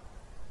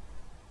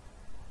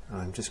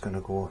 And I'm just going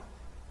to go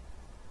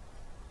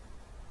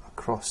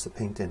across the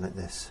painting like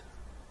this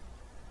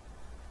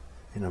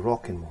in a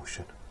rocking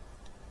motion.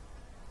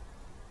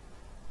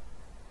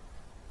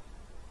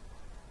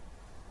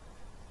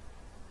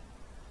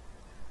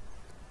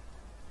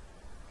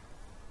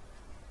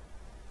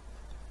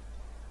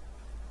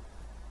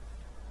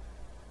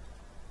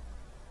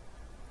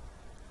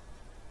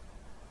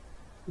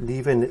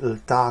 leaving little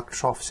dark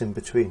troughs in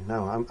between.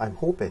 Now I'm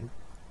hoping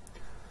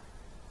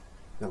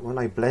that when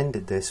I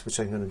blended this, which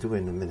I'm going to do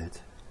in a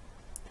minute,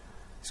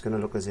 it's going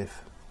to look as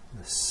if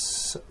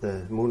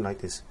the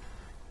moonlight is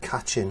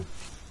catching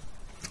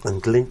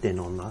and glinting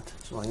on that.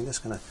 So I'm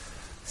just going to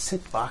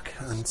sit back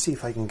and see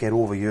if I can get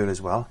over here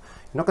as well.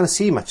 You're not going to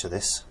see much of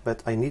this,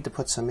 but I need to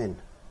put some in.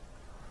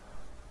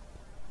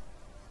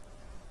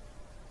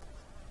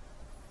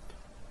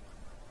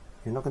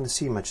 You're not going to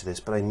see much of this,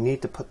 but I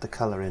need to put the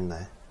colour in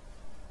there.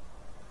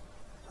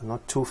 I'm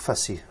not too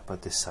fussy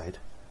about this side.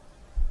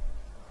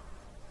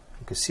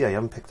 You can see I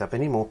haven't picked up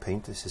any more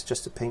paint. This is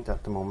just a paint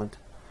at the moment.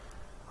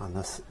 And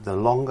the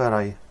longer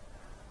I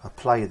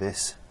apply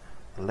this,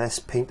 the less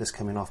paint is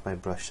coming off my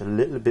brush. A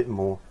little bit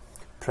more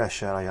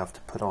pressure I have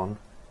to put on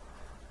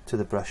to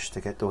the brush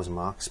to get those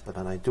marks. But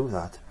when I do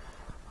that,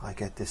 I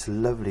get this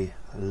lovely,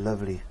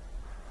 lovely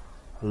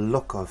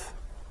look of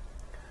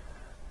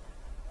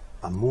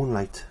a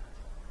moonlight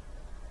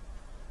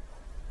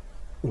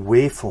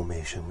wave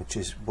formation, which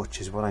is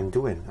what I'm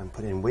doing. I'm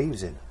putting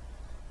waves in.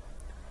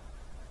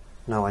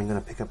 Now I'm going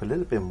to pick up a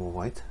little bit more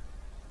white,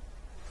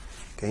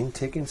 again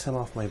taking some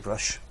off my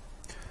brush,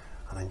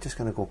 and I'm just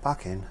going to go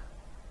back in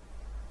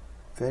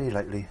very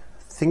lightly,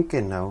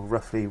 thinking now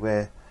roughly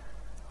where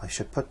I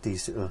should put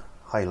these little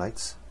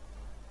highlights.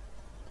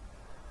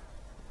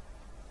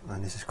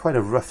 And this is quite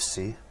a rough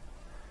sea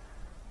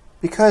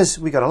because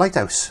we got a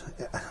lighthouse.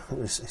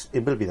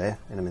 It will be there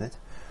in a minute.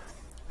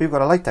 We've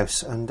got a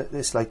lighthouse, and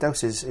this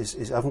lighthouse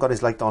is I haven't got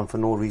this light on for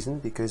no reason,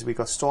 because we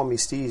got stormy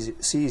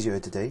seas here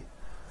today.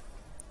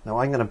 Now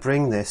I'm going to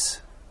bring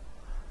this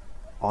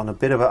on a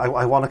bit of a,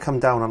 I want to come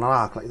down on an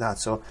arc like that,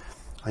 so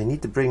I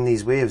need to bring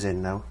these waves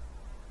in now,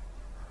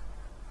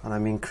 and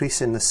I'm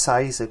increasing the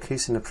size,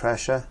 increasing the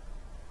pressure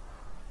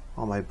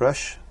on my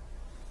brush,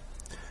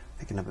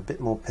 picking up a bit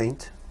more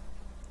paint.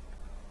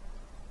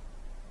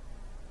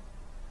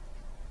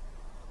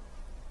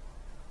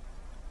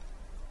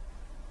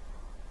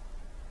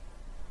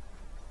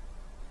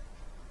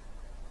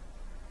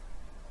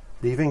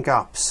 Leaving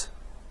gaps.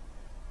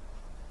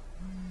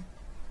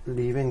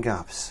 Leaving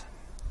gaps.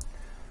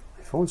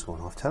 My phone's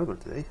going off terrible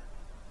today.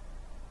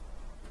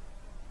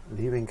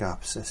 Leaving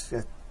gaps.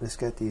 Let's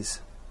get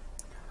these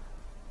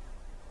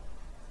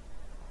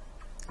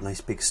nice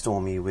big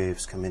stormy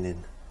waves coming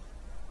in.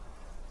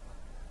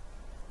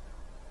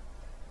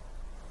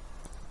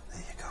 There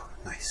you go.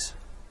 Nice.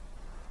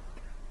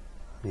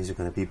 These are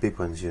going to be big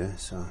ones here,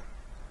 so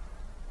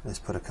let's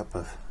put a couple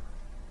of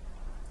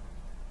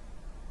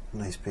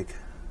nice big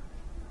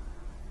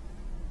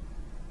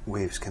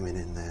waves coming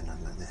in there,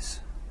 and like this.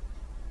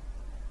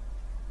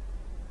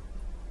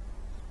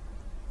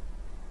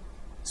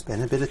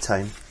 Spend a bit of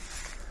time.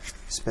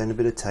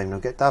 Now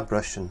get that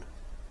brush and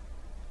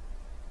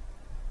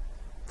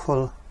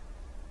pull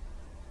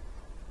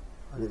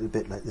a little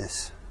bit like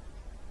this.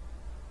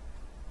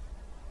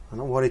 I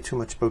don't worry too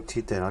much about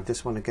teeth there. I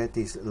just want to get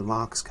these little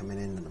marks coming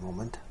in at the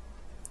moment.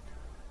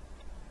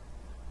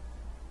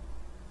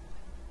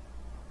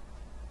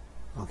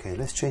 Okay,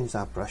 let's change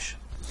that brush.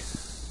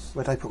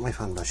 Where did I put my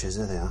fan brushes?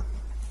 There they are.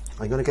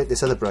 I'm going to get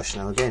this other brush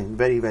now, again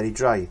very, very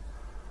dry.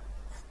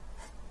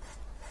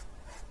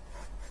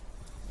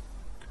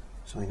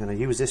 So I'm going to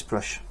use this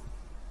brush,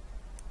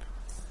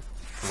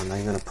 and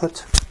I'm going to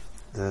put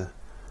the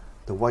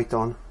white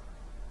on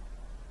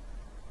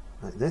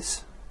like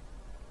this.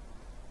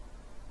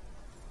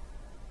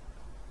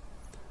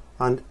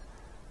 And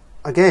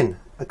again,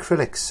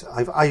 acrylics,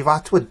 I've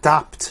had to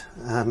adapt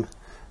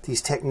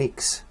these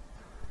techniques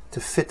to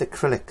fit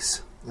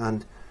acrylics,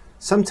 and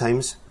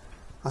sometimes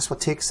that's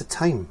what takes the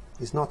time.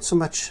 It's not so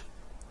much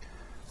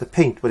the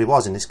paint, but it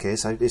was in this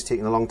case. It's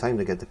taken a long time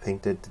to get the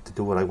paint to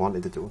do what I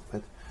wanted to do.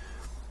 But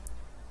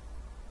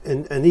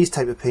in these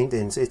type of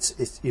paintings,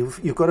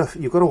 you've got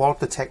to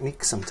alter the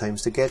technique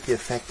sometimes to get the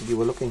effect that you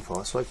were looking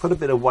for. So I put a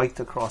bit of white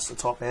across the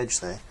top edge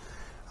there,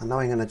 and now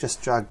I'm going to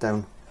just drag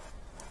down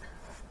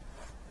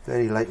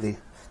very lightly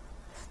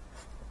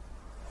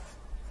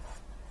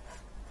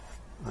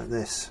like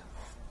this.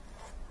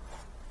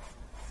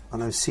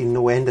 And I've seen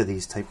no end of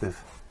these type of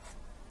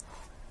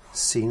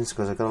scenes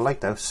because I've got a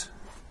lighthouse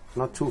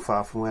not too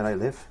far from where I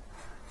live.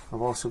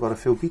 I've also got a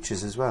few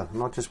beaches as well,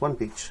 not just one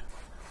beach.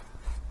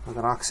 I've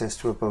got access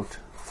to about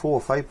 4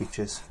 or 5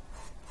 beaches.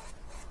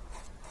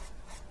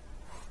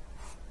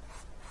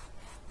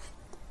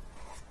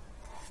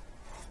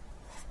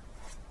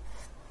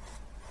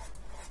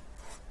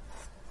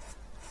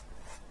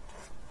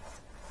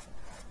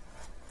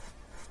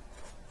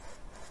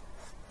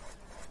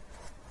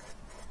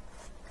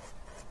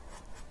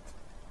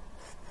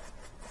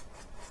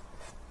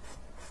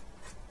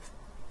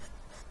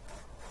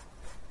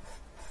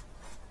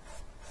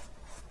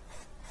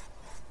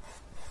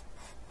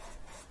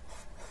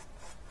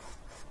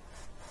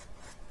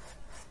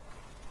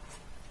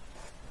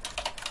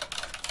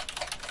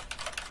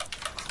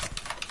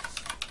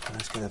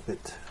 Let's get a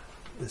bit,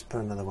 let's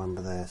put another one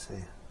by there, see.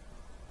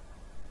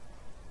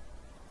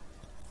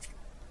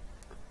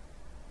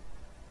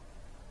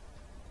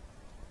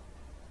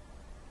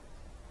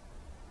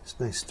 It's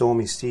nice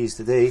stormy seas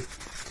today.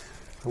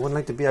 I wouldn't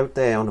like to be out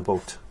there on a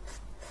boat.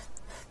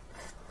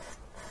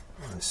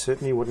 I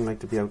certainly wouldn't like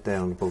to be out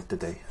there on a boat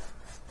today.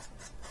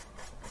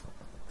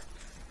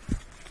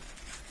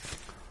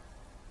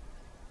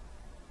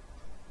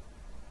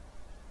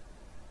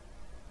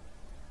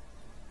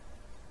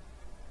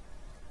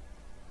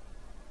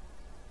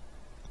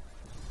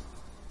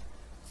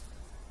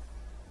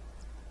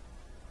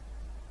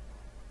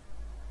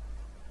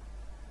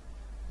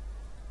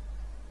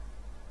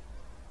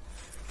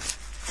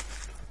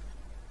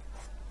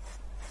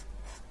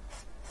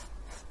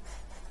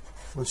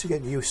 Once you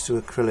get used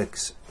to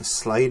acrylics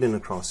sliding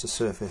across the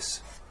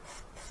surface,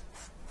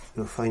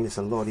 you'll find it's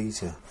a lot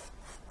easier.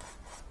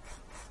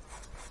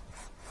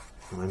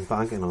 And I'm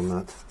banking on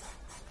that.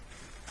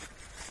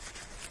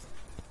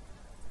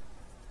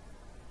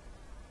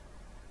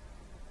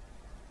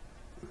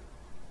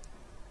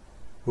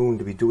 Going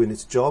to be doing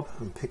its job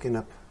and picking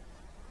up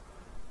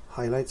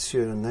highlights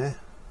here and there.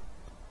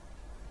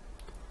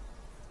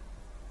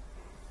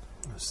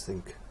 Let's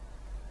think.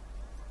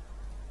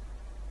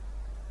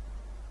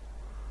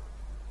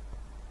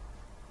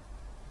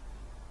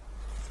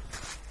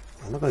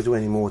 I'm not going to do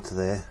any more to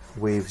their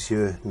waves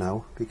here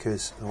now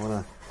because I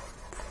want to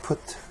put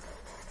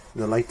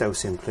the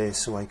lighthouse in place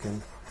so I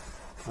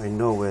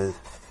know where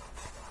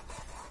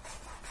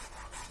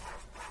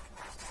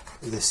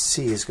the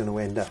sea is going to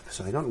end up.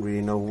 So I don't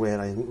really know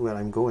where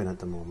I'm going at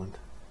the moment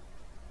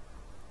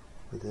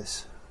with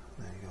this.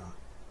 There you go.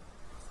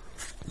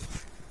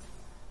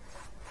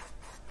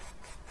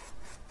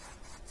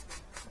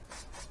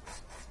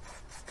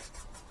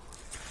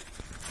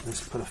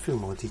 Let's put a few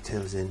more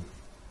details in.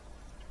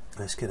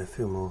 Let's get a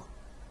few more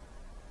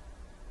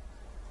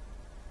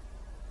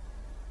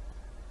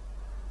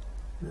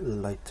little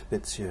light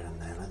bits here and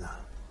there like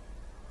that.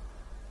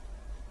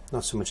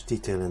 Not so much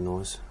detail in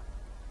those.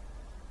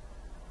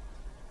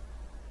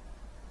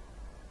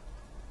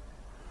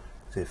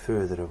 They're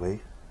further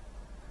away.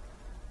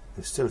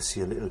 You still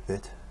see a little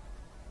bit,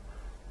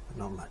 but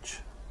not much.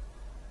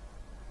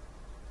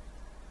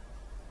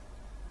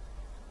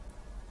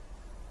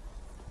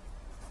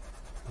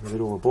 I'm a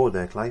bit overboard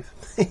there, Clive.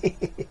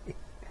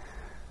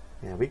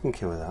 Yeah, we can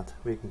cure that.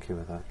 We can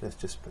cure that. Let's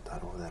just put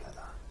that over there like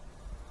that.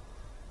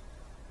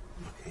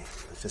 Okay,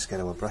 let's just get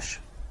our brush.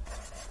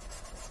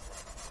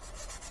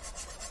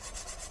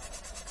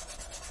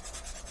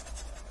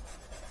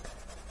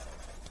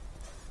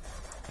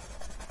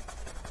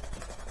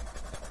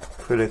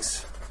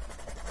 Acrylics,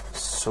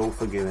 so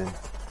forgiving.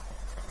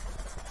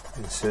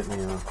 And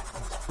certainly are.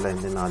 Just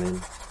blending that in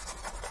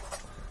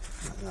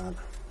like that.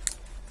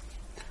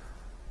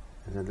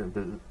 There's a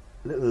little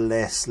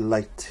less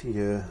light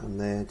here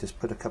and there. Just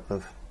put a couple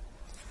of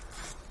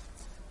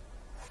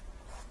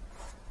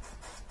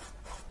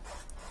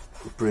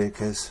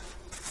breakers.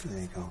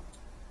 There you go.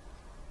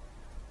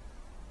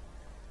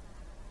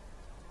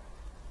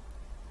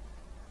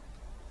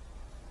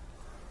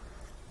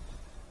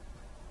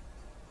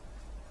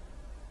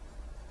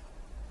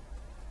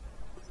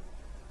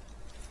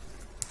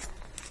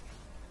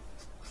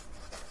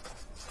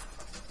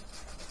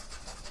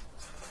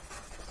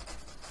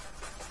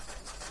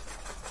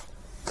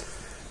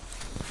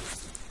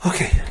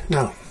 Okay,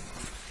 now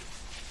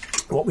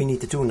what we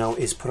need to do now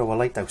is put our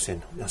lighthouse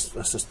in. That's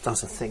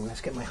a thing. Let's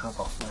get my hat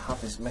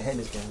off. My head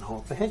is getting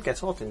hot. My head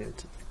gets hot in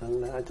it,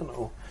 and I don't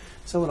know.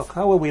 So look,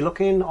 how are we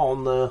looking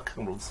on the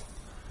cameras?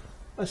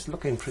 That's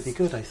looking pretty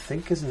good, I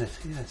think, isn't it?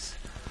 Yes.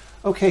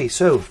 Okay,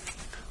 so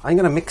I'm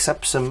going to mix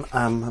up some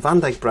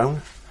VANDYKE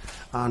brown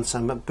and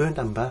some burnt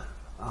umber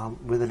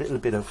with a little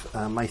bit of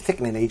my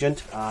thickening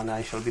agent, and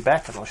I shall be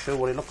back and I'll show you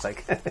what it looks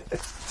like.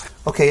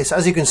 Okay, so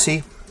as you can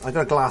see, I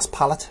got a glass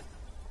palette.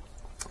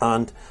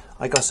 And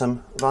I got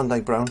some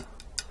VANDYKE brown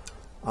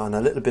and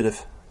a little bit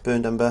of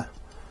burnt umber,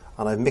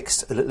 and I've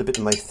mixed a little bit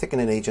of my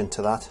thickening agent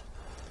to that,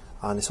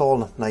 and it's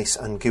all nice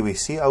and gooey.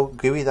 See how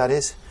gooey that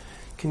is?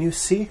 Can you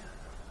see?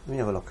 Let me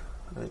have a look.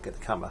 I'll get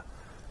the camera.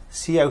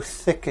 See how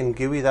thick and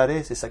gooey that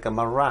is? It's like a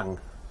meringue,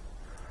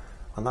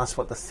 and that's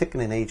what the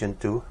thickening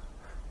agent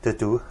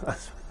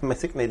my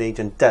thickening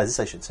agent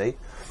does, I should say,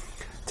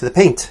 to the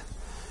paint.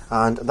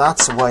 And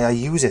that's why I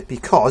use it,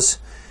 because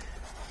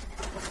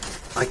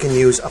I can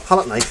use a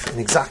palette knife in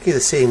exactly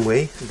the same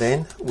way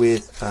then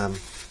with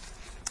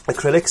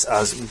acrylics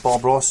as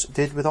Bob Ross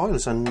did with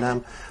oils,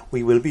 and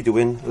we will be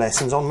doing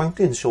lessons on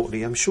mountains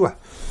shortly, I'm sure.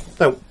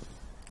 Now,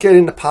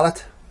 getting the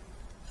palette,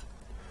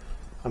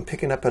 I'm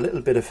picking up a little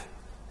bit of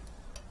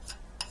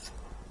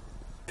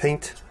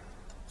paint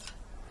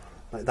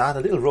like that,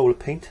 a little roll of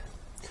paint,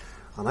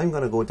 and I'm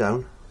going to go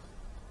down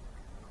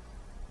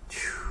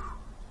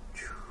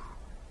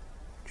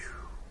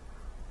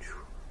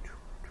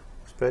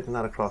spreading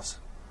that across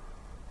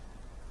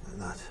like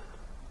that.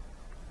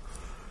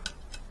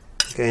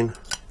 Again,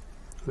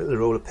 a little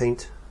roll of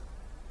paint,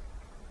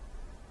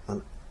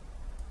 and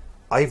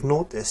I've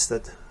noticed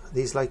that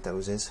these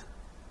lighthouses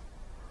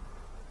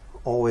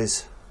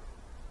always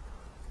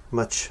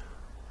much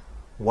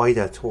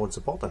wider towards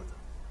the bottom,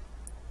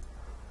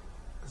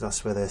 because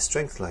that's where their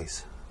strength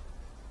lies.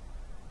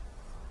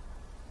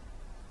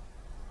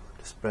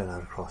 spread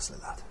that across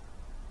like that.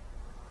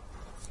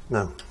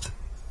 Now,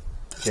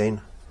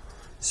 again,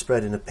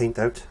 spreading the paint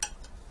out.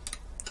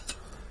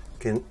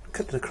 Again,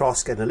 cutting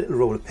across, getting a little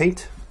roll of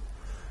paint.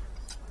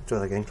 Do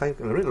that again, Clive.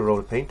 A little roll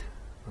of paint,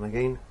 and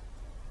again,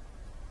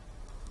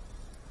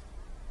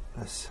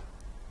 let's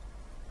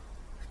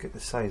get the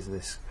size of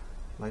this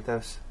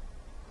lighthouse.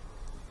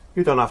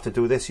 You don't have to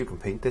do this. You can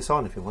paint this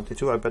on if you wanted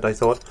to. But I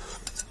thought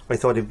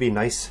it'd be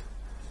nice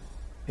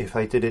if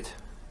I did it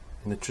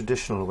in a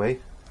traditional way,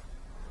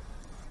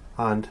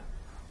 and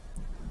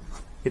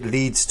it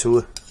leads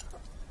to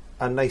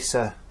a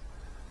nicer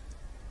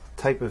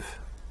type of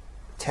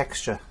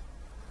texture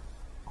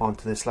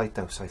onto this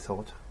lighthouse, I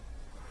thought.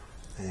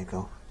 There you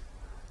go.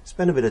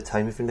 Spend a bit of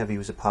time if you've never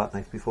used a palette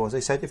knife before. As I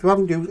said, if you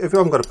haven't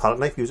got a palette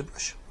knife, use a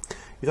brush.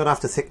 You don't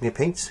have to thicken your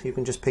paints. You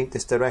can just paint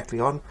this directly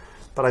on.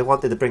 But I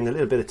wanted to bring a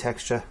little bit of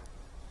texture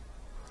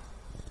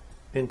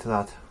into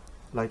that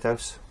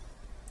lighthouse,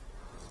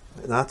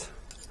 like that.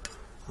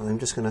 And I'm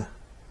just going to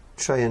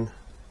try and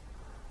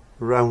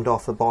round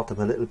off the bottom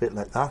a little bit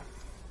like that.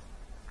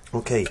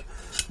 Okay,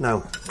 now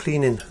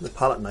cleaning the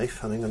palette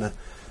knife, and I'm going to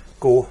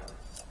go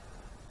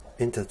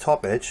into the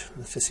top edge.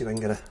 Let's just see if I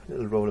can get a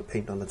little roll of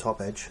paint on the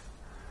top edge.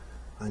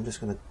 I'm just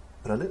going to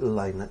put a little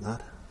line like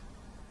that.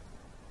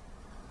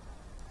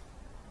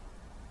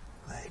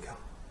 There you go.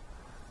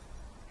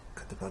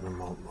 Cut the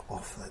bottom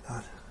off like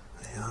that.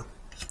 There you are.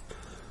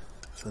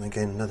 And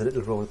again, another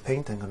little roll of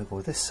paint. I'm going to go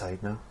this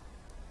side now.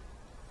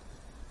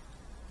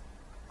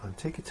 And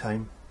take your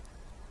time.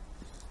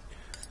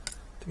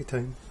 Take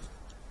your time.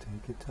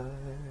 Take your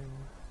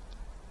time.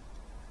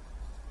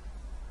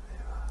 There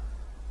you are.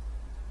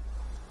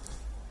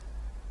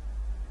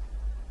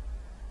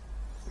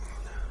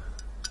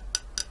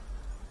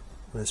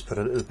 Let's put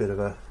a little bit of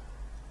a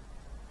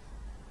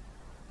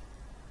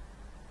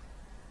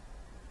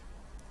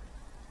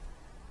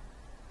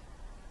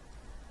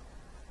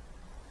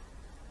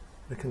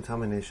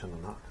contamination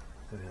on that.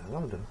 There we are,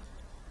 that'll do.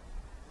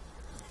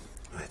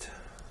 Right,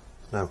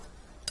 now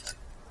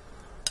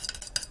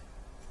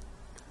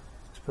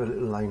let's put a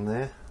little line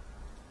there,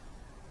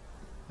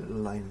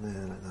 like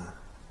that.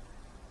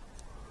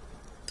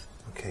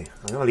 Okay,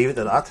 I'm going to leave it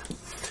at that.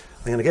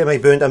 I'm going to get my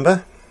burnt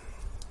umber,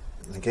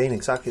 again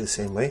exactly the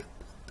same way.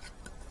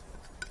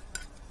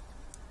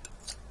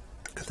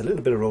 Cut a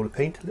little bit of roll of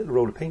paint, a little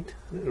roll of paint,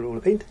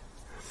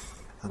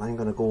 and I'm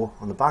going to go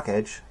on the back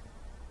edge,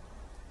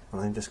 and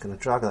I'm just going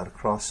to drag that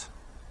across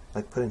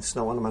like putting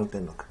snow on a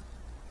mountain. Look,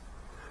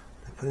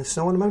 like putting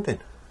snow on a mountain.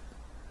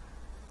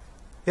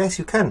 Yes,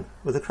 you can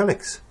with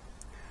acrylics.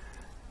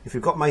 If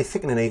you've got my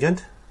thickening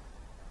agent,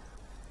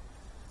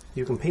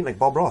 you can paint like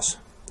Bob Ross.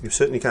 You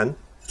certainly can.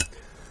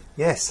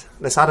 Yes,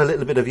 let's add a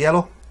little bit of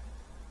yellow.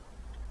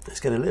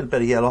 Let's get a little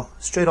bit of yellow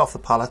straight off the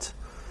palette,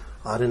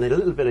 adding a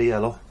little bit of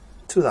yellow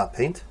to that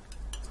paint,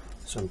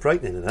 so I'm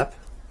brightening it up.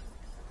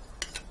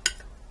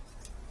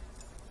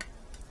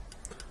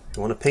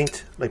 You want to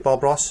paint like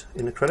Bob Ross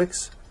in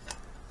acrylics?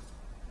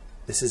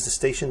 This is the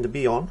station to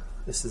be on.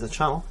 This is the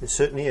channel. It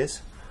certainly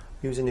is.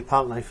 Using your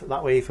palette knife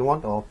that way if you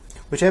want, or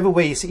whichever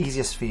way is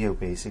easiest for you,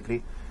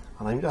 basically.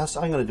 And I'm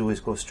going to do is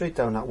go straight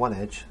down that one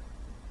edge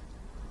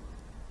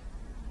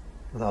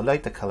with our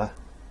lighter colour,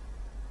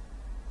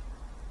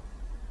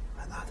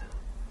 like that.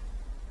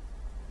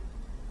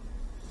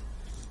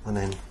 And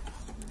then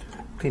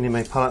cleaning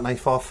my palette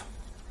knife off,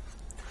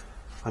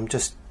 I'm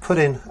just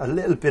putting a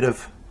little bit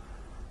of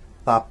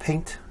that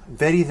paint,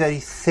 very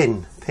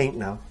thin paint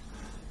now.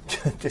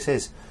 This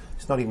is,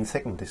 it's not even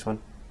thickened, this one.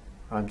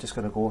 I'm just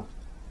going to go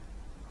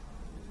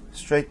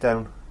straight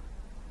down,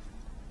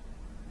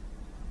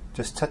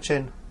 just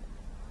touching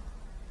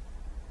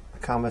the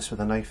canvas with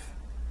a knife,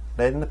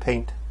 letting the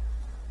paint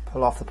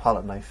pull off the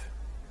palette knife.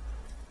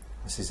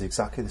 This is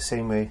exactly the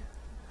same way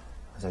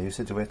as I used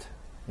to do it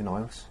in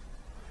oils.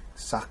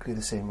 Exactly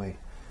the same way.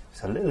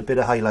 Just a little bit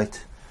of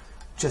highlight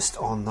just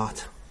on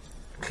that.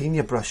 Clean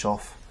your brush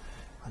off,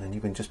 and then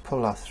you can just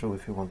pull that through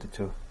if you wanted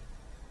to.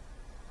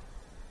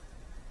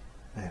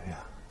 There we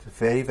are. Just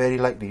very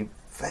lightly,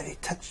 very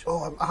touch.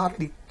 Oh, I'm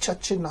hardly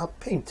touching that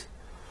paint.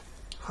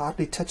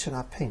 Hardly touching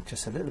that paint.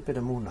 Just a little bit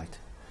of moonlight.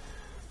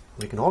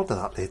 We can alter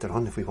that later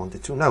on if we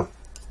wanted to. Now,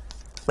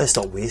 let's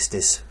not waste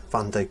this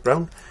VANDYKE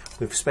brown.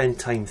 We've spent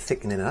time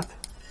thickening it up.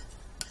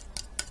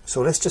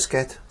 So let's just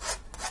spread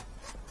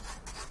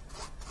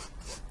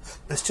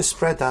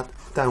that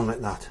down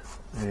like that.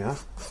 There you are.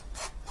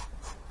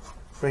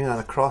 Bring that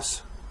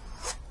across.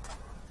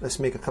 Let's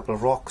make a couple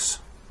of rocks.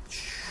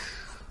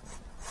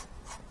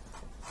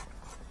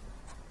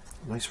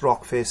 Nice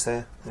rock face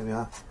there. There we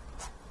are.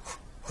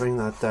 Bring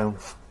that down.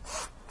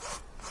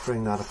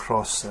 Bring that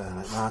across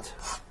like that.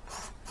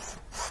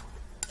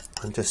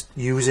 I'm just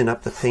using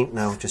up the paint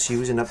now. Just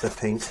using up the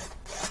paint.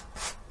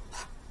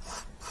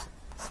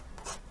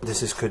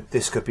 This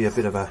could be a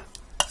bit of a.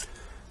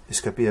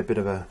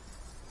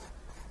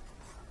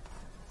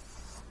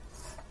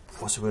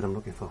 What's the word I'm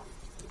looking for?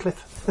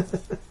 Cliff.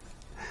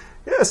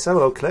 Yes,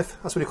 hello, Cliff.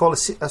 That's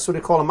what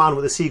you call a man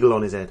with a seagull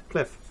on his head.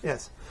 Cliff.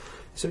 Yes,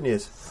 it certainly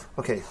is.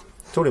 Okay,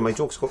 Told you my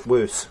jokes got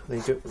worse. They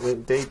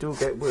do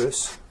get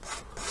worse.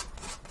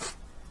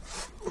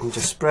 And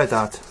just spread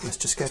that. Let's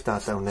just get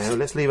that down there.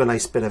 Let's leave a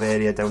nice bit of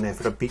area down there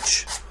for a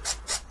beach,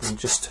 and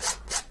just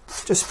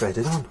spread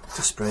it on.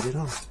 Just spread it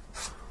on.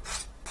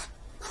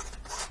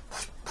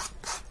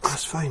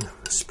 That's fine.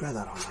 Let's spread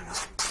that on like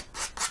that.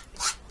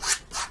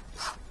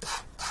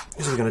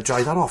 Because we're going to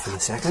dry that off in a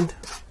second,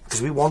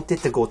 because we want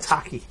it to go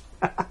tacky.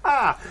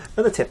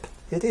 Another tip.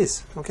 It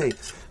is okay.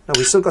 Now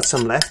we've still got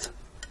some left.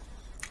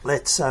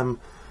 Let's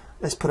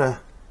put a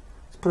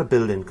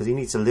building, because he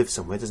needs to live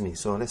somewhere, doesn't he?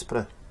 So let's put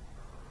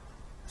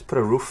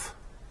a roof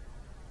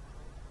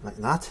like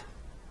that,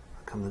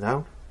 coming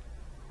down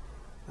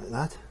like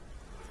that,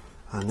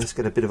 and let's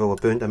get a bit of our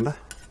burnt umber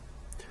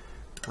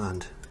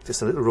and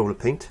just a little roll of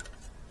paint,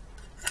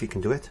 if you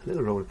can do it, a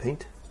little roll of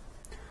paint,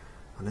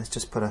 and let's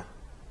just put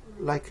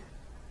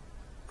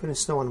in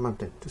snow on the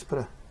mountain. Just put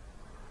a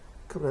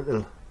couple of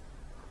little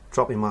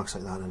dropping marks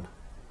like that, and a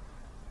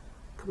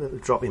couple of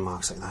little dropping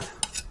marks like that.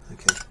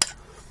 Okay,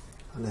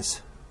 and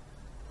let's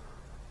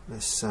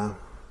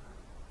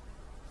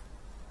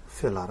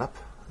fill that up.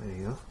 There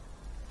you go.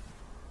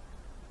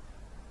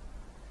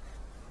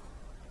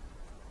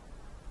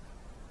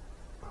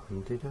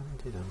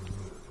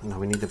 Now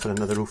we need to put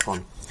another roof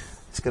on.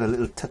 Let's get a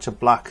little touch of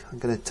black. I'm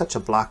going to touch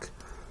of black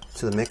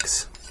to the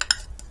mix.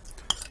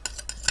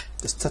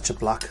 Just touch of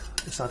black.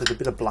 Just added a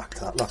bit of black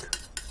to that. Look,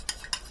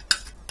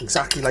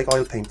 exactly like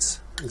oil paints.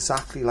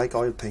 Exactly like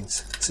oil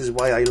paints. This is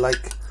why I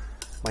like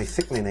my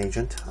thickening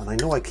agent. And I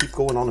know I keep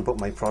going on about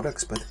my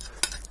products, but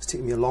it's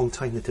taken me a long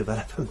time to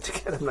develop them, to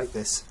get them like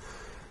this.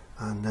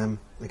 And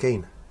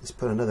again, let's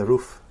put another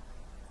roof.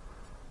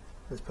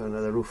 Let's put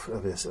another roof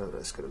over this.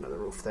 Let's get another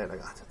roof there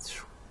like that.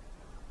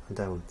 And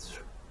down.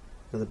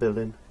 Another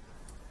building.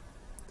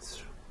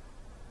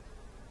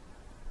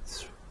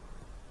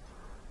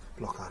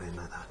 Block that in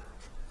like that.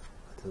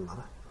 That doesn't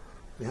matter.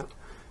 Yeah.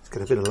 Let's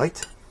get a bit of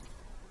light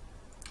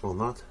on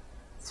that.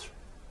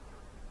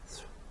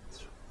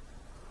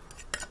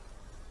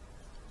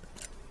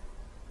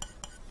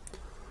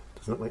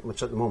 Doesn't look like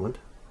much at the moment.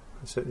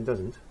 It certainly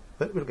doesn't.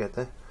 But we'll get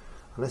there.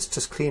 And let's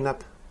just clean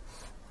up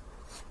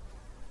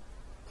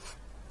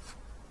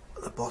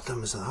the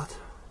bottoms of that.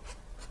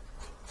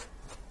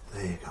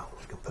 There you go.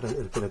 We can put a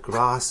little bit of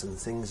grass and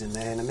things in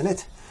there in a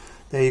minute.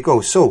 There you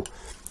go. So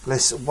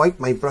let's wipe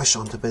my brush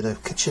onto a bit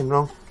of kitchen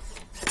rung.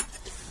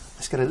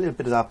 Let's get a little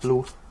bit of that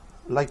blue,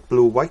 light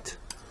blue white.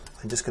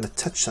 I'm just going to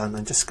touch that, and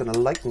I'm just going to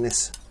lighten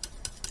this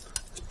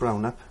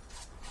brown up.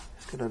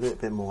 Just get a little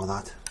bit more of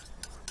that.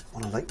 I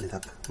want to lighten it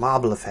up.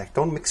 Marble effect.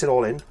 Don't mix it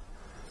all in.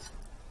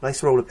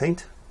 Nice roll of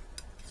paint.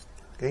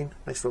 Again,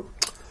 nice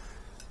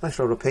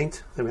roll of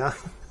paint. There we are.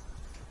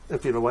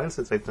 It's been a while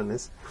since I've done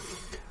this.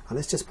 And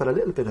let's just put a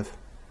little bit of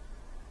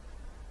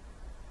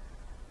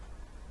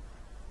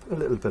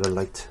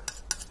light.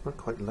 Not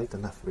quite light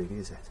enough, really,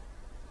 is it?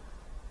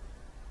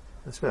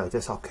 That's where I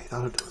just, okay,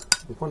 that'll do.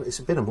 It's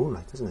a bit of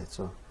moonlight, isn't it?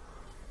 So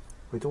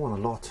we don't want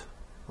a lot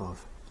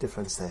of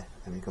difference there.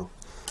 There we go.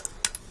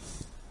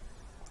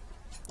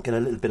 Get a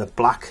little bit of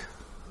black,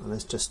 and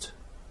let's just,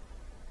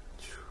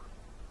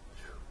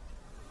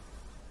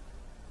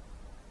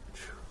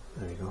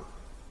 there you go.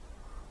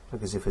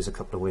 Look as if there's a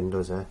couple of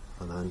windows there,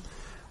 and then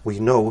we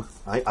know,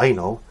 I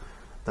know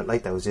that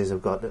lighthouses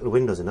have got little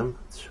windows in them,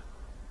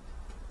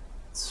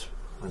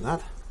 like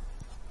that.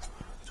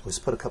 So let's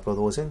put a couple of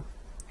those in,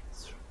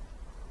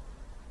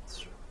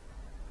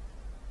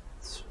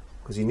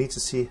 because you need to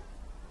see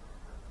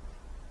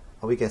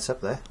how he gets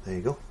up there. There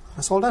you go.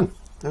 That's all done.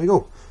 There we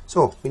go.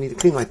 So we need to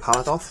clean my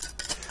palette off,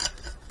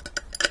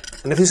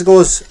 and if this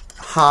goes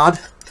hard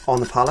on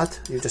the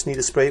palette, you just need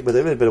to spray it with a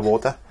little bit of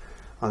water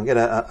and get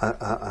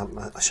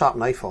a sharp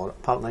knife or a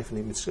palette knife, and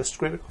you can just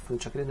scrape it off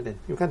and chuck it in the bin.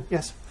 You can,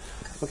 yes.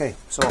 Okay,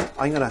 so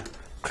I'm going to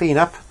clean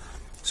up.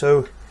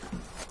 So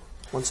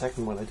 1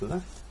 second while I do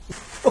that.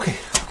 Okay,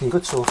 looking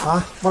good so far.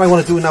 What I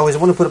want to do now is I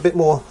want to put a bit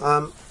more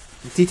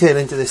detail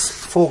into this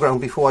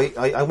foreground before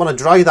I want to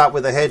dry that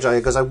with a hairdryer,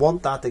 because I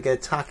want that to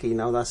get tacky.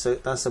 Now that's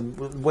a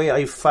way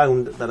I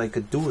found that I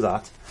could do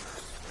that,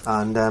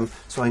 and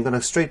so I'm going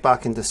to straight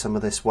back into some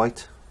of this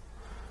white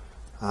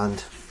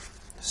and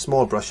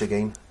small brush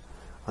again,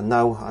 and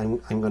now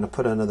I'm going to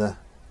put another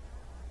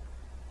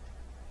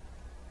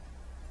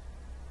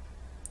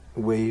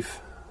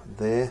wave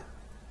there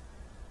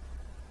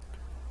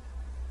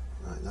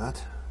like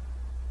that.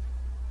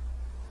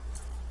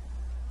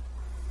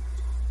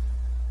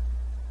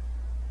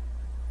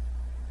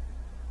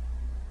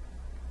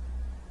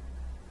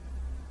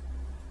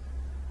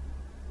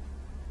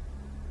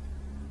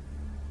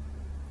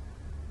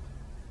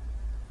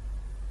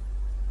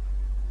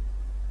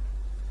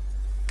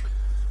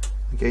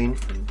 Again,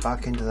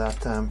 back into that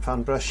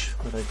fan brush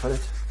that I put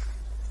it,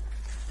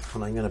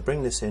 and I'm going to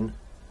bring this in,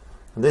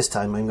 and this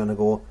time I'm going to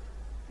go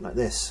like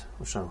this.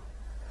 Watch now.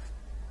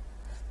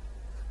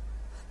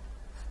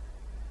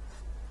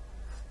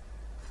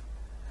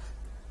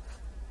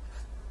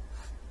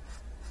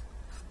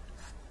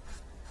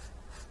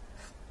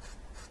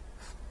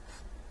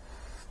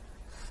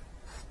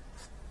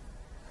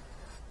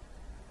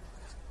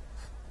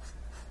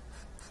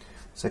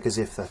 It's like as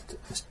if that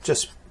it's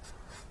just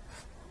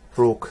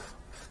broke.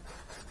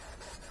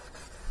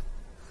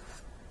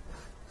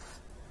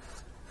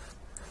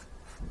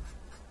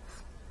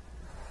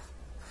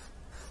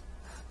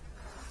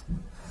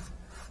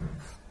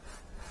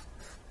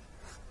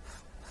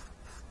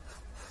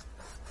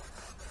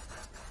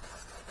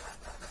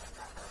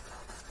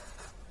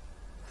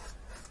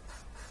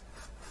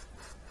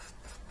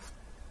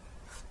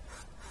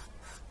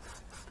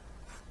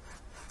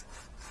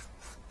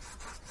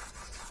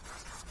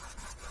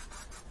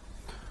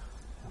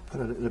 Put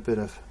a little bit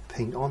of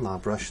paint on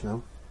that brush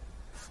now.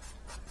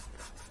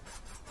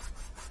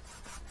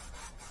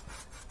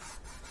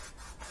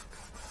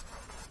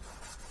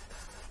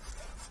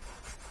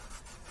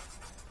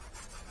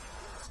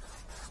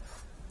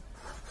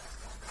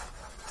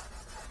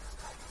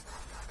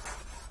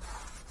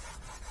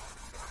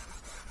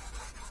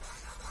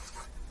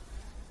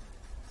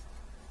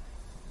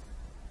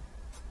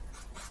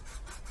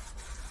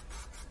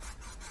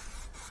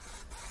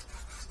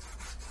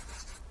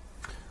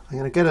 I'm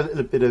going to get a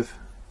little bit of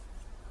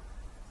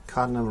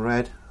cadmium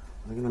red.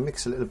 I'm going to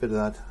mix a little bit of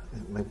that.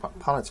 My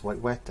palette's quite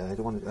wet there. I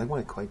want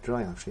it quite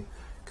dry actually.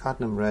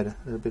 Cadmium red, a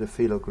little bit of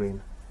phthalo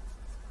green.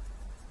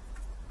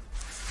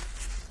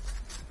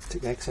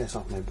 Take the excess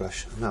off my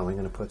brush. Now I'm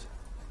going to put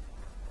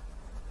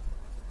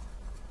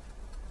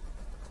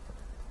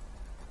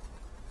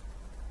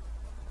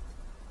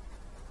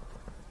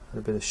a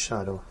little bit of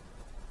shadow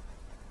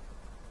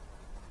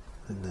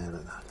in there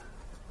like that.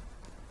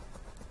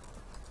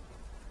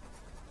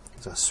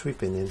 So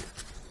sweeping in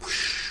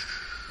whoosh,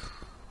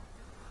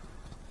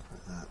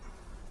 like that.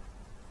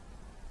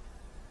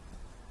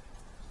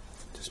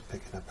 Just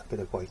picking up a bit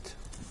of white.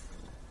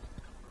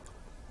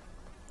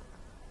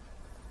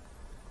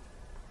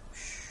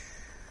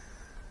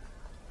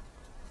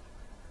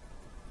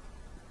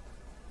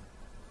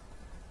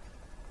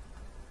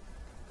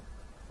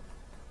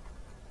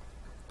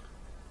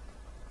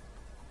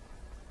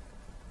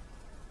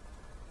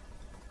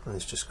 And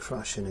it's just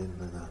crashing in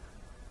like that.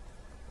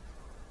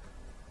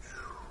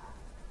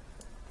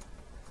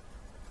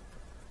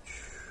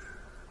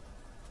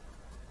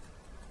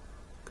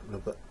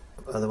 But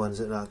other ones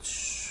that are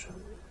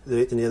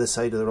right on the other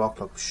side of the rock,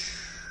 look,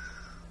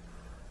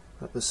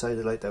 up the side of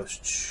the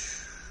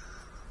lighthouse.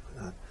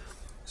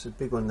 There's a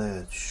big one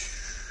there.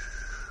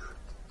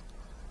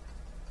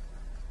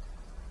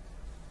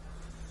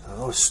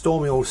 Oh,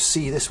 stormy old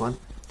sea this one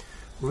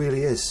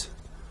really is.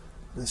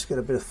 Let's get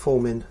a bit of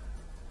foam in.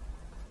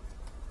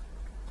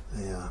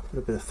 There you are, a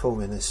little bit of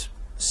foam in this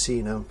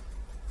sea now.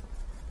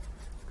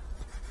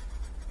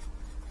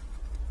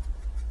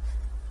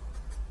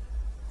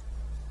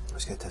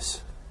 Let's get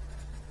this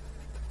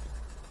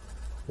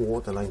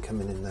water line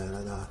coming in there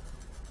like that.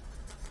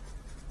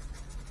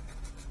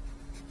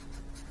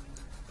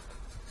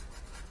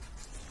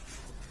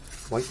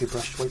 Wipe your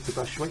brush, wipe your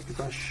brush, wipe your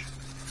brush.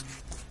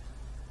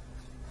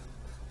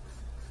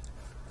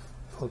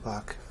 Pull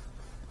back.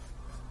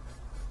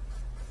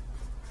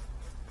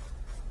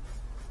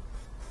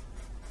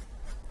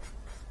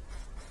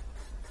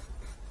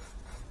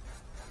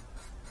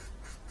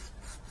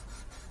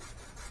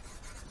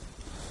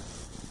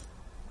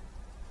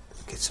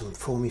 Get some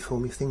foamy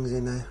things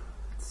in there.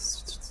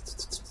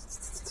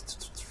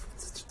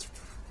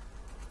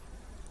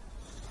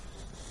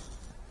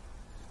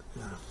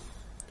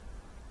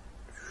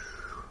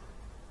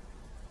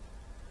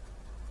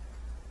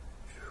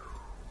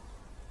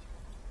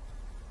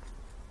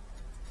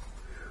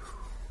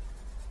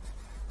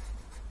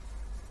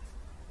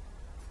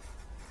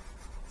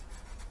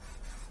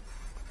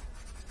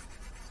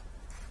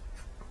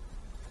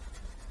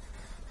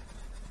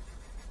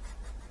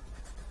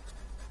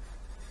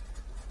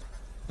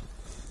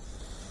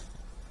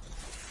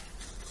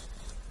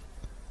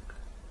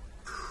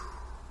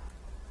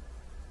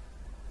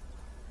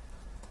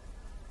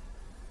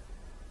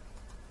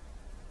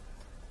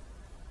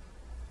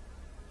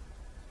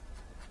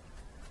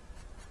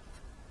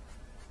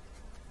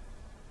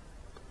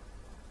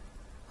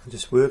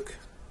 Just work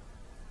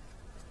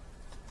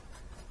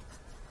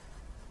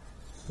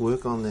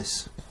on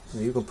this.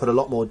 You can put a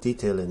lot more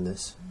detail in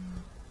this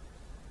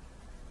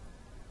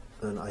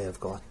than I have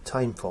got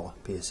time for,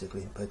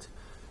 basically, but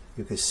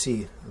you can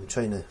see I'm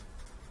trying to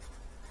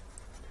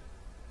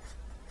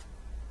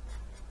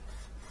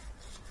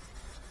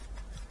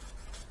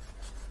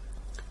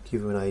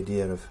give you an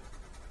idea of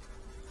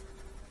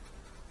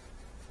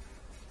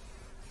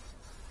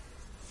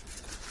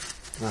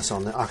that's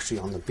on the actually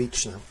on the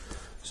beach now.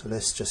 So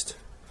let's just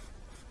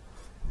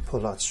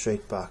pull that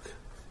straight back.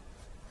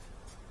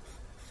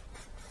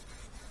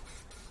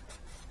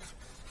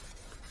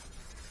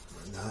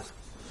 Like that.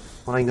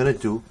 What I'm going to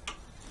do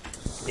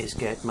is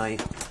get my,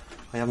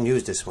 I haven't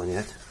used this one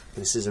yet,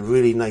 this is a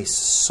really nice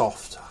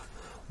soft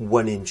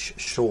 1-inch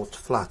short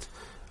flat.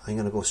 I'm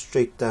going to go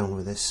straight down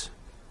with this.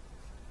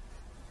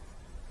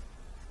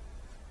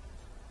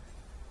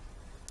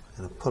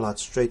 I'm going to pull that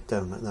straight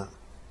down like that.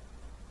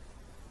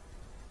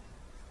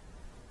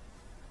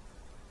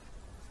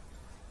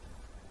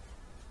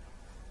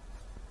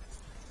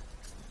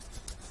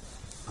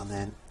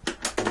 then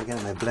I'm going to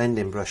get my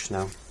blending brush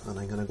now, and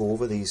I'm going to go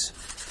over these.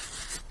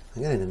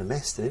 I'm getting in a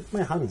mess today.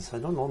 My hands, I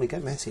don't normally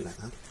get messy like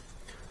that.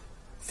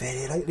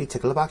 Very lightly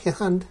tickle the back of your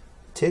hand.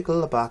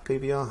 Tickle the back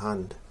of your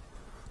hand.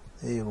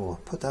 There you go.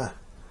 Put a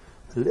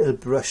little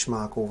brush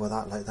mark over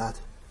that like that.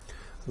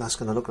 And that's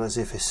going to look as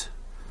if it's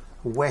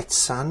wet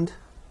sand.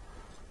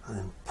 And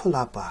then pull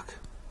that back.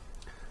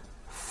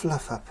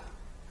 Fluff up.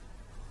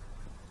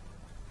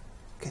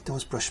 Get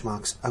those brush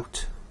marks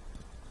out.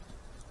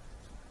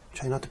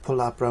 Try not to pull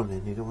that brown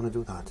in, you don't want to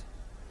do that.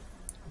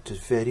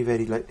 Just very,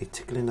 very lightly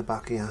tickling the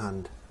back of your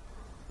hand.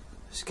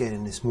 Just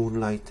getting this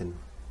moonlight and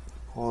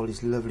all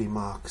these lovely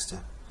marks to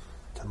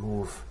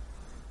move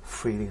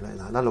freely like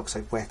that. That looks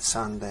like wet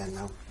sand there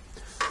now.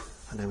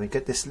 And then we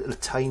get this little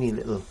tiny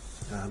little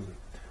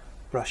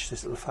brush,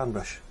 this little fan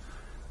brush,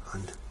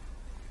 and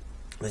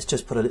let's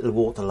just put a little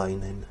water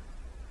line in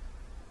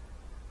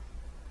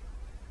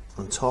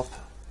on top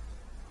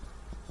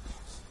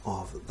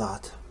of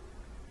that,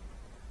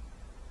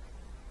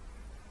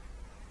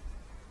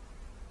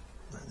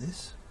 like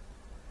this.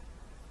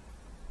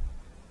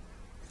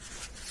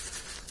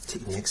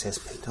 Taking the excess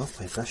paint off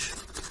my brush.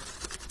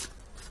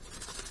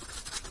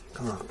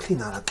 Come on, clean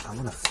that up. I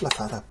want to fluff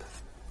that up.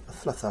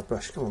 Fluff that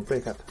brush. Come on,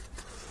 break up.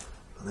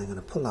 And I'm going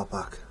to pull that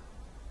back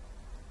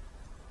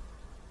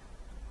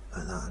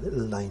like that.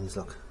 Little lines,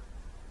 look.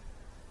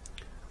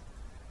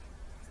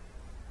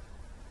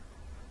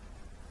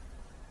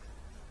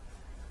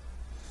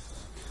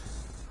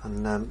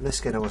 And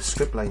let's get our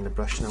script liner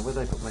brush now. Where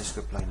did I put my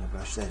script liner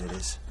brush? There it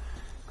is.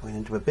 Going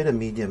into a bit of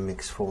medium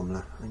mix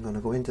formula. I'm going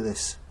to go into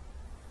this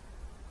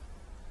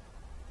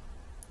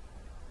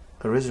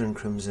ALIZARIN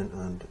crimson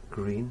and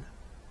green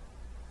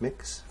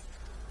mix.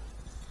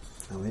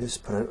 Now we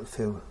just put out a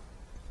few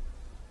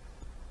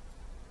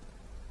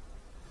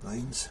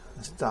lines.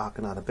 Let's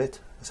darken that a bit.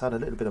 Let's add a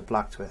little bit of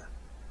black to it.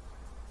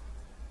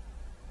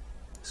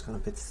 It's gone a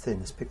bit thin.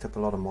 It's picked up a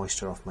lot of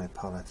moisture off my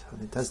palette,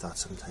 and it does that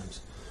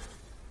sometimes.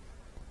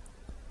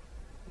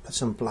 Put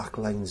some black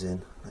lines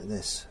in like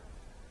this.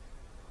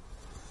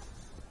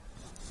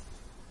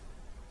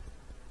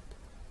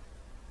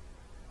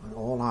 And it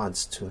all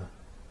adds to the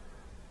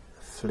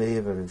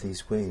flavour of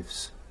these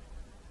waves.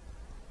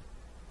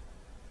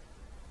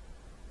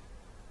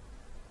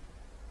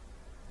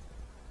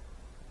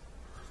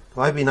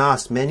 I've been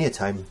asked many a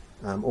time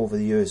over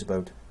the years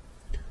about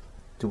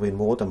doing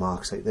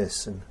watermarks like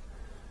this, and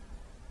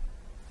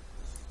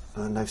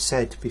I've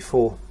said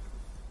before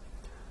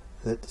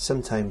that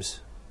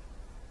sometimes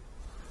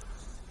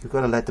you've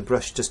got to let the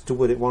brush just do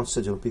what it wants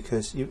to do,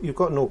 because you've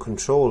got no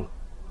control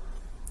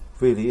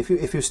really.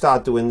 If you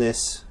start doing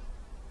this,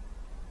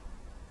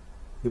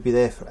 you'll be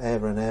there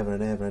forever and ever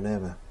and ever and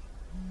ever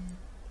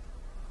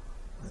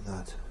like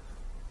that.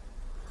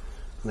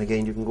 And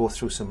again, you can go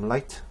through some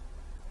light.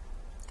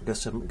 Get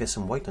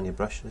some white on your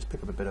brush. Let's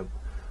pick up a bit of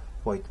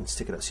white and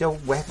stick it up. See how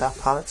wet that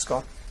palette's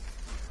got?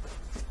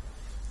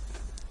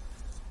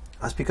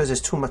 That's because there's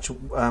too much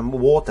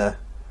water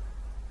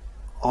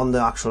on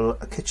the actual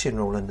kitchen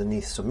roll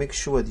underneath, so make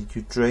sure that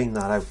you drain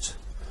that out.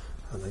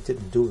 And I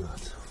didn't do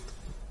that.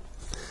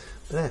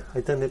 But yeah,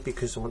 I done it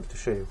because I wanted to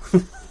show you.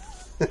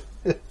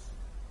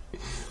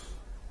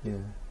 Yeah,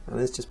 and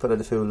let's just put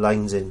a few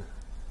lines in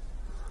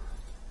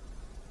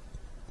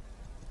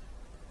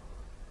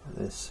like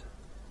this.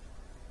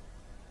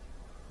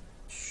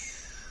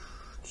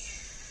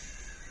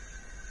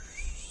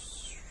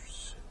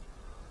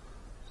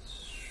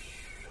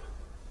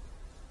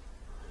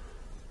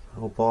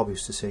 Oh, Bob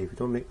used to say, if you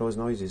don't make those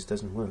noises, it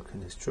doesn't work,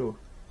 and it's true.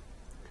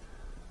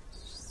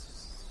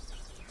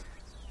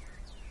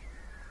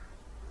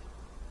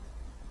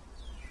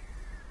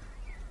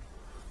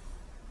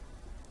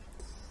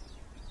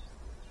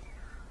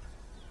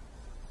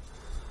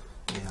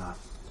 Yeah,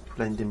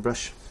 blending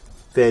brush.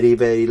 Very,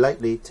 very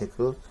lightly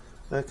tickle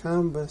the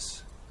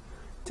canvas.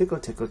 Tickle,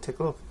 tickle,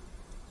 tickle.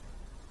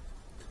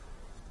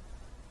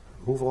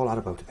 Move all that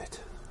about a bit.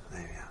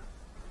 There we are.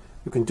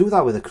 You can do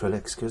that with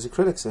acrylics, because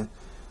acrylics are,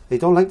 they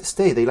don't like to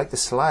stay, they like to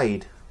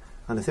slide.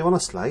 And if they want to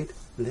slide,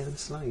 let them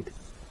slide.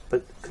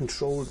 But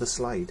control the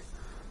slide.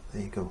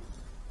 There you go.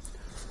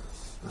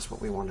 That's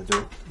what we want to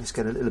do. Let's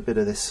get a little bit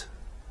of this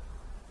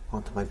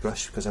onto my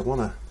brush, because I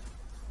want to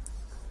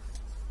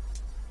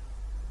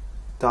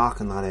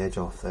darken that edge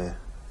off there.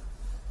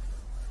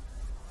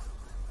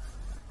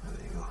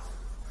 There you go.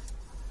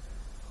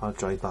 I'll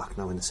dry back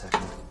now in a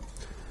second.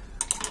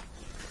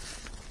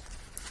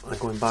 I'm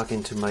going back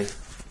into my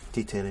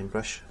detailing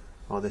brush,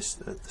 or this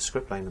the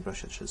script liner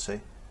brush I should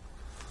say,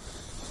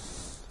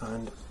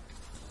 and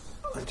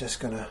I'm just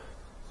gonna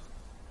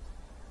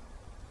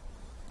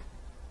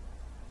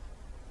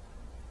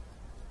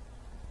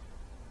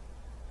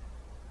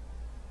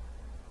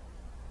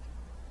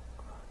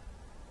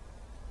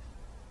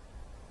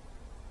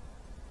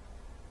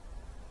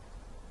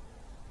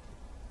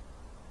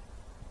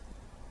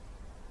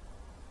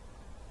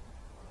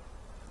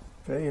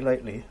very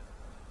lightly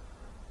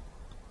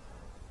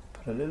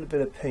put a little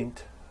bit of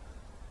paint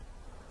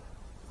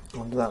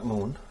onto that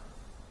moon,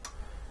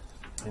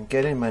 and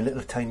get in my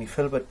little tiny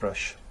filbert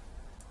brush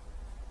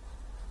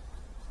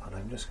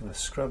just going to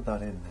scrub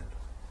that in then.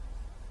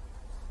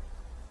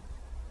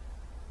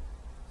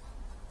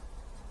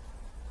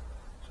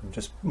 So I'm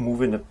just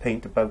moving the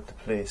paint about the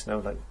place now,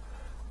 like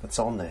that's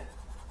on there.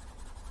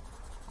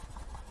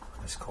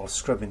 It's called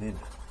scrubbing in.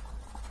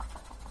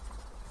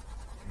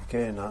 You're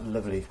getting that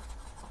lovely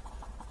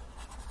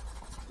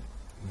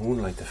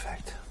moonlight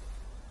effect.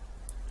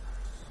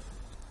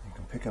 You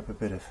can pick up a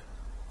bit of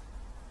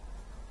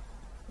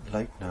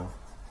light now.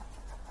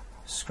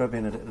 Scrub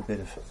in a little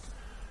bit of,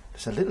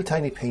 just a little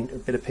tiny paint, a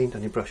bit of paint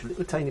on your brush, a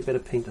little tiny bit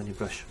of paint on your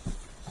brush.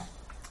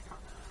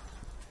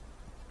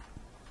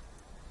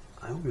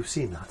 I hope you've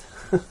seen that.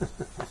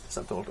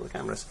 Stop to alter the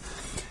cameras.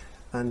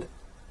 And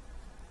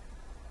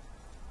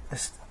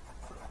just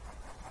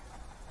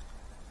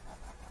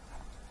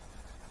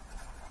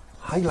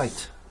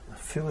highlight a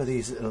few of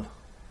these little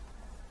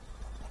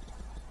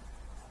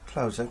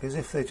clouds, like as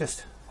if they're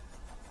just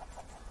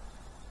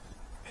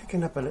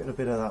picking up a little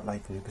bit of that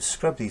light. And you can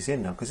scrub these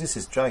in now, because this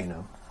is dry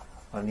now.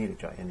 I'll need it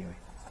dry anyway.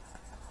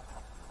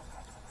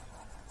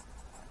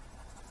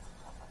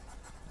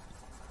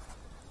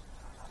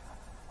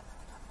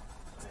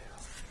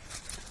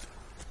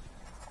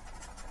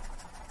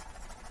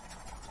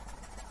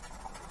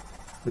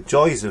 The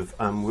joys of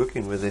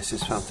working with this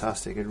is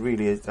fantastic. It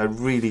really is. I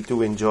really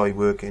do enjoy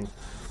working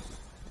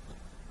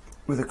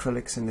with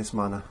acrylics in this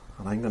manner.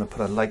 And I'm going to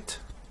put a light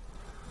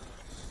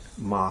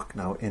mark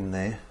now in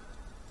there,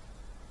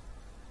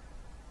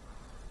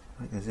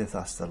 like as if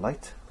that's the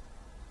light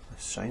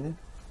that's shining.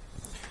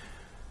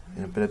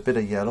 And a bit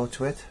of yellow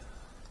to it.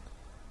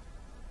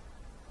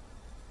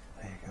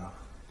 There you go.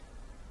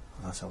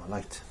 And that's our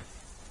light.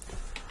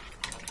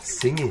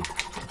 Singing.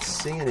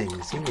 Singing.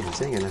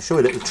 I'll show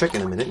you a little trick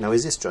in a minute. Now,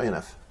 is this dry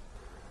enough?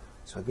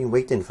 So I've been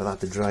waiting for that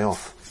to dry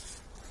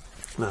off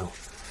now,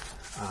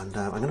 and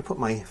I'm going to put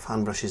my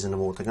fan brushes in the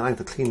water. I'm going to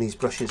have to clean these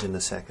brushes in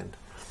a second.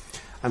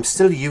 I'm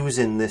still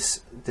using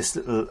this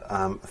little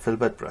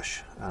Filbert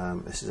brush.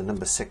 This is a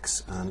number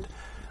 6, and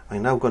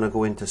I'm now going to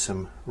go into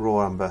some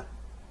raw umber.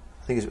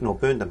 I think it's, no,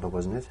 burnt umber,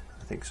 wasn't it?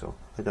 I think so.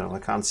 I don't know, I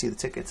can't see the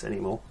tickets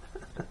anymore.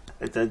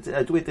 I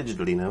do it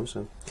digitally now,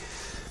 so.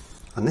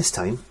 And this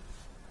time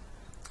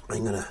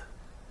I'm going to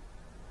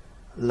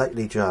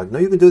lightly drag. Now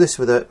you can do this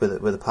with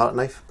a palette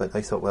knife, but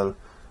I thought, well,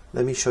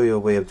 let me show you a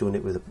way of doing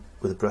it with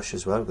a brush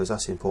as well, because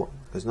that's important,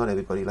 because not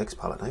everybody likes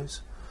palette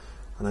knives.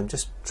 And I'm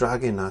just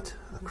dragging that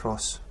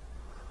across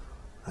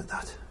like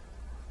that,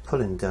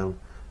 pulling down,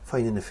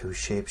 finding a few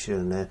shapes here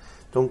and there.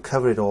 Don't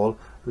cover it all,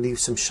 leave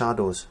some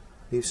shadows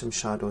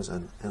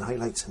and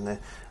highlights in there.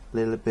 A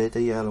little bit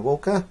of yellow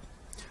ochre,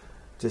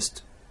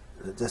 just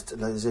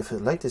as if the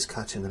light is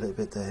catching a little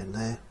bit there and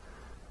there.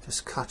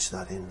 Just catch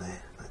that in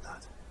there like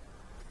that.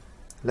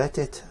 Let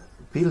it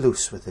be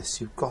loose with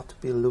this. You've got to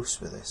be loose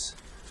with this.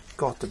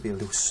 Got to be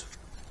loose.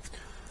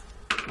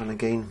 And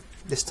again,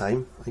 this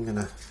time I'm going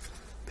to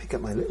pick up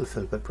my little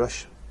Filbert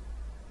brush,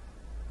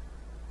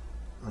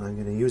 and I'm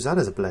going to use that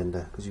as a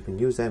blender, because you can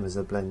use them as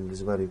a blend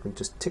as well. You can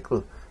just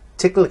tickle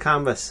the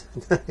canvas.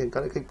 You've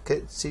got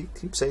to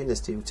keep saying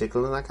this to you,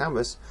 tickling that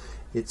canvas.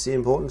 It's the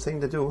important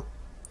thing to do.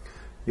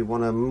 You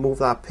want to move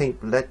that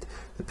paint. Let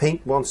the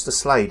paint wants to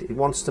slide. It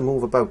wants to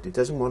move about. It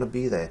doesn't want to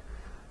be there.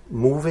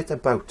 Move it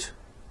about,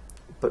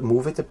 but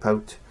move it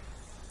about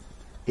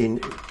in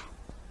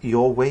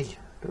your way.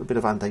 A little bit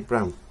of Van Dyke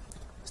brown.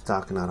 Let's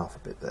darken that off a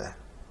bit there.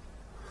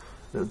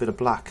 A little bit of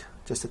black,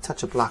 just a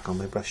touch of black on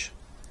my brush,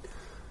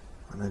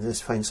 and then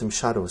just find some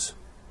shadows.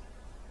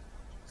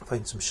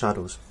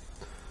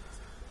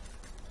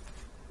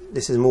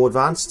 This is more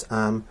advanced.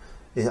 I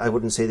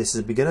wouldn't say this is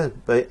a beginner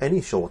by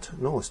any short.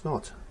 No, it's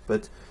not.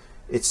 But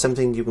it's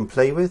something you can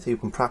play with, you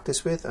can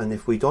practice with, and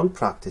if we don't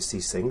practice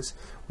these things,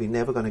 we're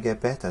never going to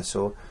get better.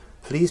 So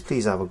please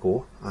have a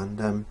go,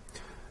 and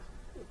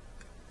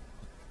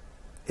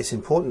it's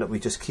important that we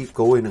just keep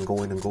going and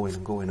going and going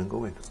and going and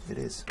going. It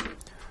is.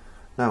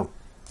 Now,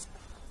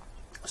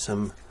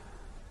 some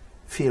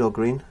phthalo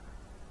green,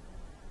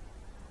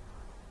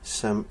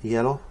 some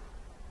yellow,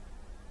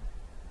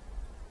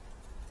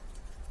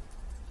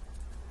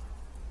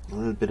 a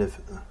little bit of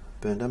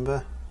burnt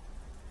umber.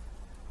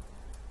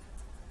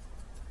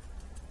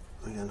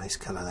 I got a nice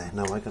colour there.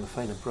 Now I'm going to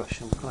find a brush.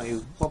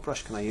 What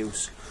brush can I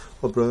use?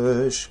 What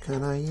brush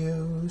can I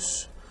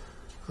use?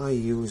 I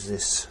use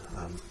this.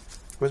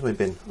 Where's my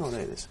bin? Oh,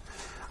 there it is.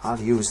 I'll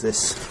use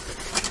this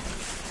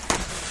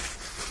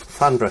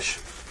fan brush.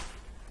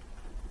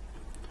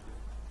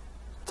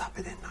 Tap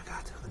it in like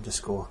that and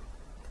just go.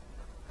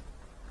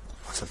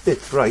 It's a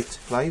bit bright,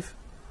 Clive.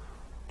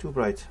 Too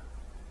bright.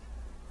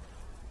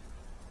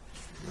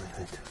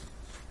 Right.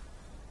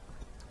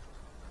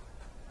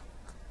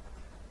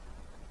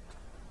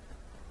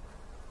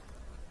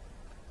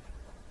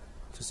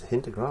 Just a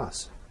hint of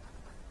grass.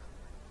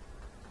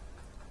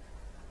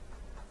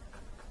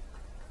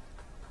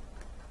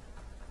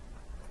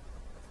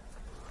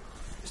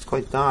 It's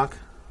quite dark.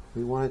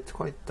 We want it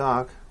quite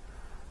dark.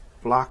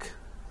 Black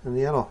and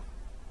yellow.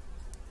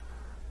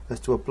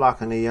 Let's do a black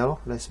and a yellow.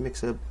 Let's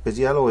mix it, because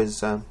yellow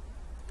is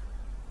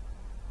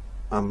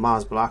and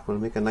Mars Black will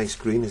make a nice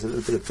green. There's a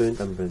little bit of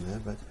burnt umber in there,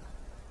 but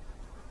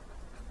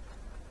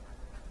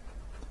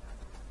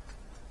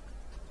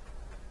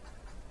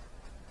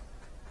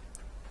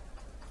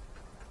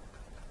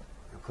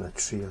I'll put a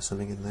tree or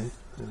something in there.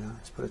 There we are.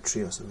 Let's put a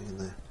tree or something in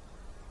there.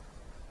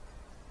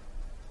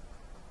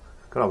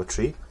 Could have a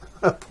tree.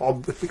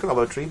 Bob, we could have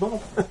a tree,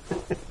 Bob.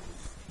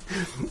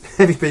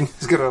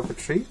 Everything's got to have a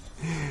tree.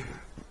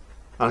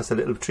 And it's a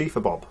little tree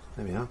for Bob.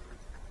 There we are.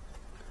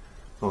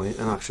 Oh, and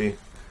actually,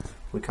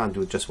 we can't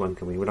do just one,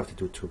 can we? We'll have to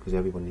do two because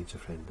everyone needs a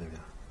friend. There we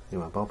are.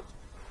 You are, Bob.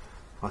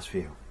 That's for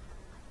you.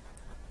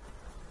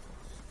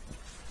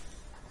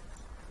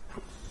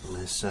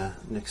 Let's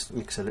next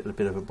mix a little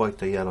bit of a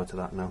brighter yellow to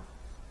that now.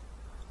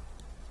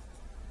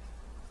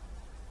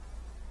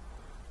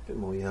 A bit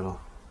more yellow.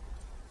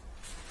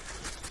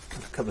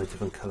 Got a couple of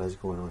different colours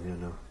going on here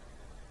now.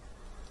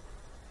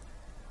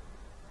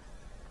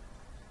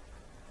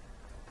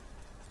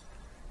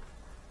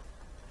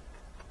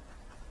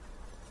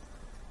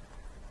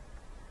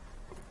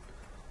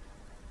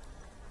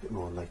 A bit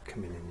more light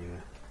coming in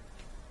here.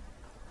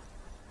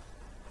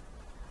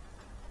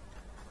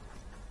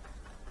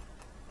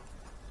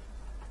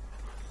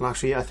 Well,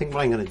 actually, I think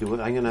what I'm going to do,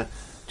 I'm going to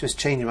just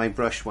change my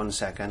brush 1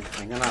 second.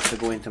 I'm going to have to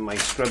go into my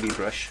scrubby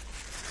brush.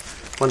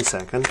 1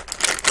 second.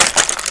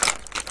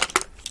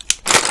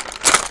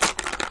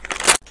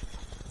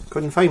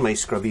 Couldn't find my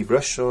scrubby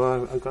brush,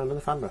 so I've got another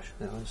fan brush.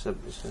 Yeah, there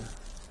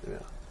we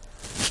are.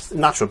 It's a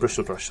natural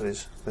bristle brush, that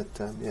is. But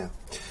yeah.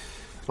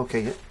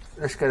 Okay,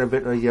 let's get a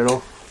bit of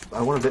yellow.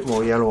 I want a bit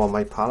more yellow on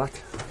my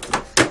palette.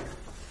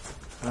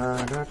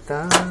 There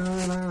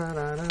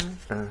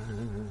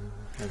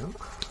we go.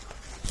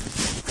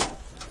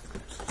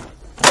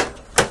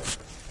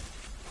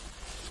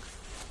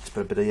 Let's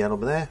put a bit of yellow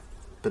there,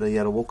 a bit of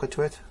yellow ochre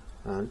to it,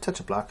 and a touch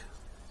of black.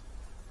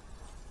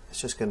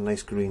 Let's just get a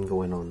nice green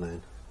going on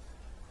then.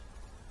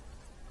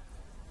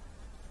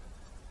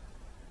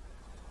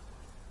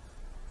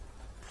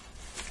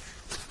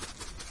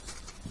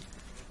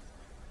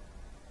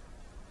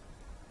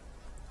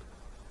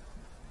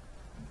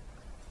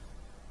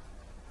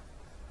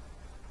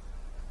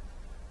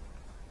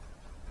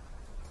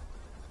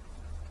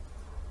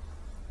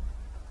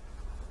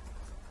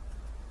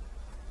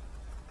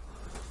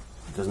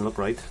 Doesn't look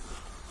right.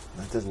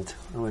 That doesn't.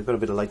 Oh, we've got a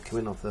bit of light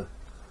coming off the.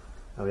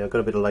 Oh, yeah, I've got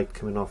a bit of light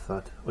coming off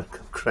that. We'll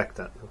correct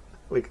that.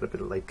 We got a bit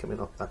of light coming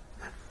off that.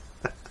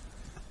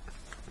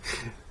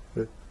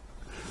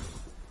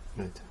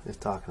 Right, let's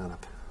darken that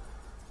up.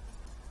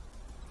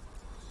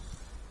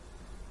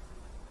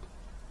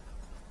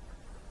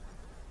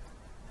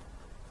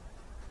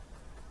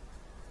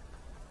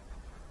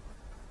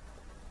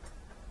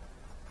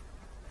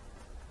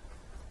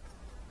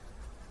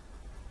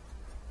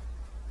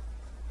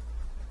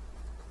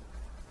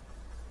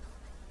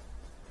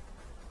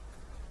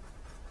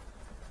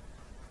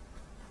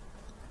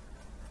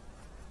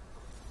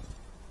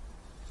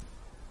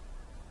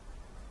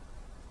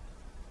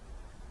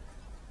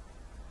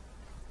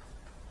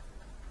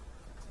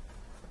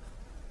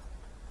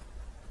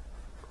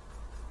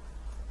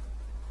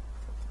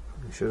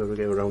 I'm sure we'll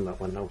get around that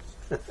one now.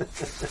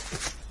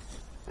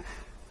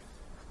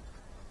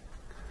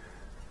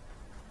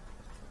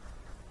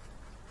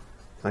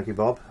 Thank you,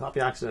 Bob. Happy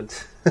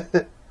accident.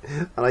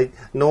 And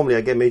normally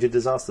I get major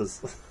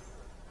disasters,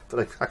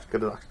 but I've actually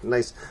got a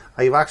nice.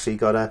 I've actually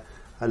got a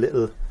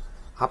little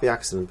happy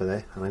accident by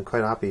there, and I'm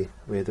quite happy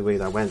with the way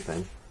that went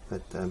then.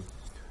 But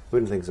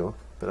wouldn't think so,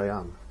 but I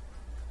am.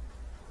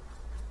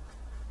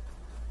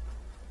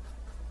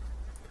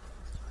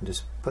 And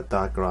just put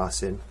that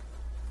grass in.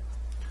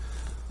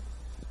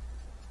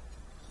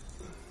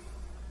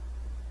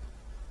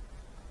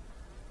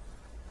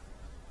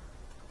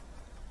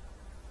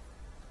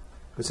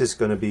 This is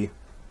going to be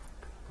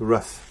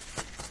rough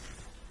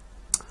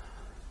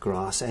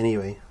grass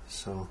anyway,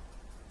 so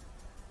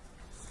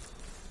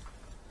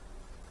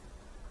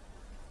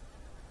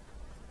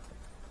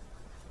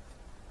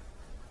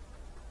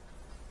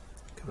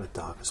a couple of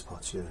darker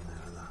spots here and there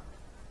like that.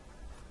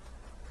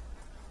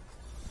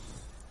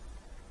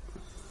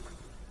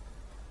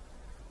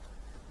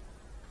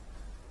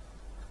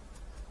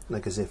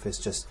 Like as if it's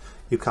just,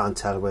 you can't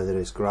tell whether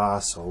it's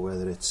grass or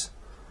whether it's,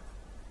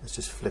 let's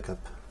just flick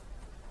up.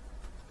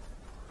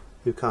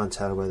 You can't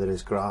tell whether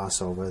it's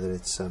grass or whether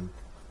it's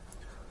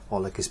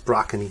or like it's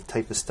brackeny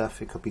type of stuff.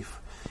 It could be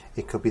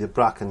the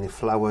bracken, the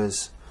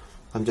flowers.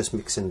 I'm just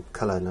mixing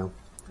colour now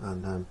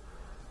and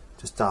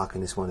just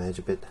darken this one edge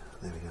a bit.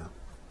 There we go.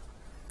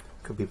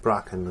 Could be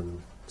bracken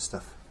and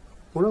stuff.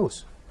 Who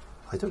knows?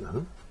 I don't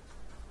know.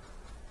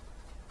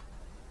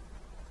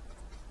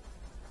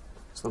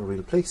 It's not a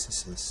real place.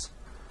 This is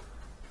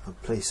a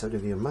place out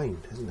of your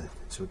mind, isn't it?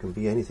 So it can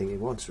be anything it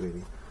wants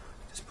really.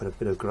 Just put a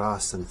bit of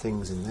grass and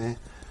things in there.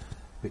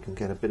 We can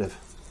get a bit of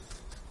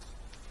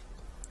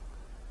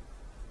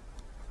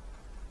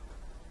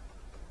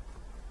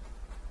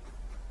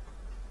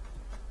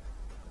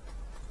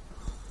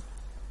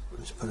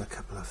let's put a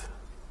couple of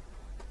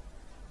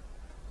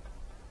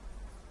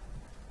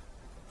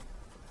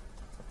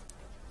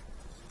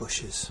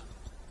bushes.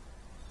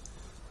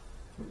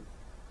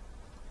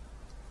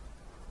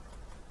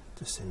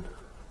 just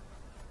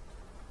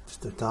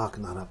to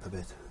darken that up a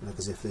bit, like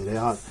as if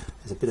there's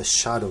a bit of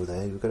shadow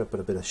there. You've got to put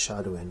a bit of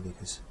shadow in,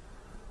 because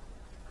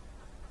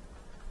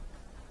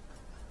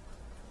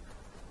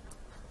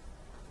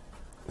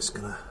it's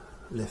gonna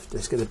lift.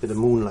 Let's get a bit of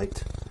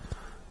moonlight.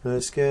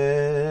 Let's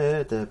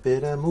get a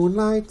bit of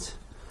moonlight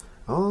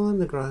on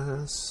the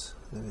grass.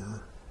 There we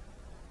are.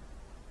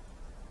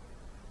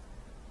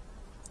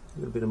 A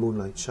little bit of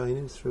moonlight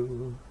shining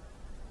through.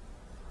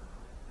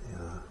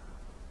 Yeah.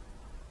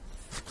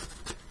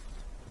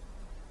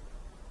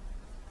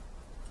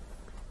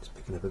 Just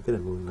picking up a bit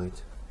of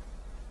moonlight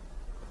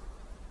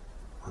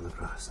on the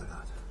grass like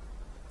that.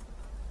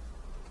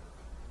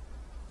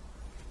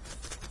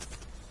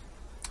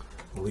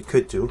 What we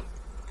could do,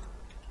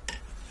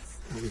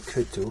 we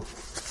could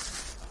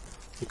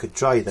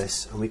dry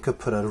this and we could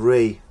put a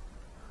ray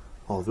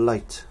of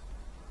light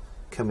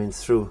coming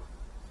through.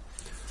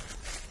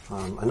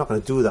 I'm not going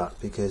to do that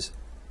because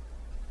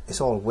it's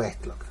all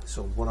wet. Look,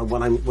 so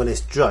when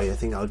it's dry, I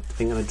think I'm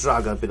going to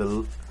drag a bit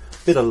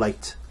of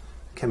light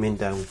coming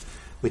down,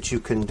 which you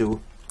can do,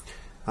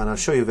 and I'll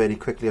show you very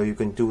quickly how you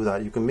can do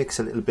that. You can mix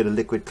a little bit of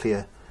liquid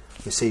clear.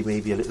 You see,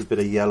 maybe a little bit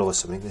of yellow or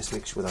something. Let's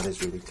make sure that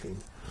is really clean.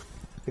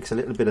 Mix a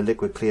little bit of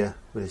liquid clear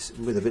with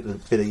a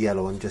bit of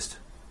yellow, and just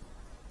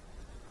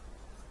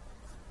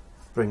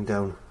bring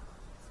down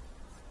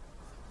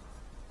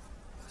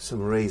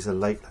some rays of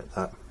light like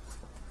that.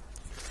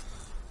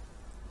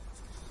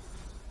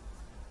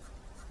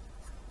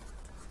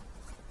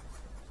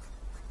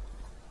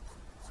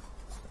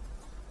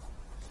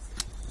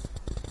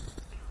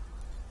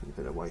 A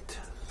bit of white.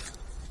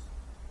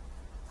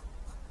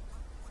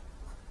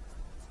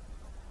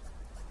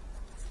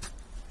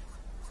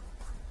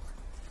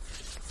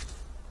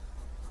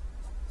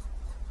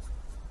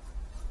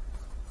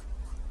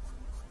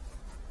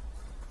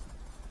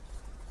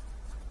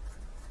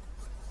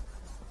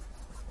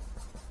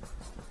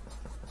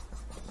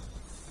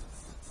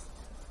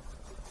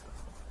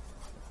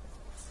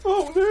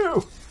 Oh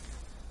no!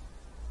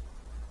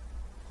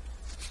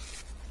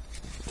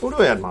 What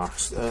do I have,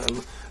 marks?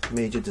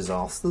 Major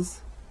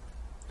disasters.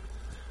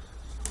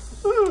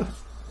 I'll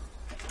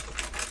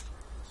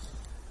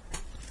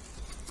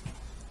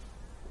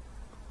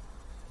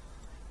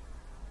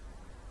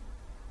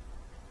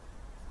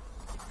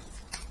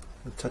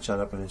touch that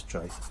up when it's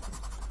dry.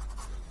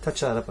 Touch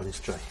that up when it's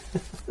dry.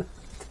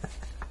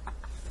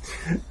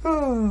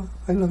 Oh,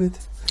 I love it.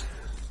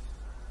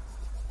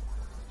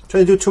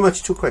 Try to do too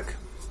much too quick.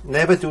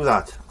 Never do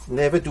that.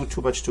 Never do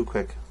too much too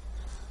quick.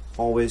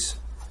 Always.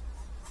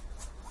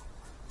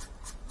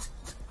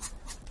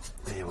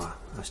 There you are.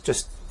 That's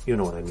just, you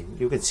know what I mean.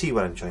 You can see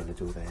what I'm trying to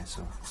do there,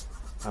 so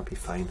that'll be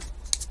fine.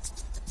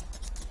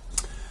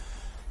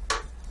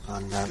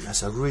 And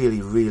it's a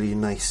really, really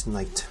nice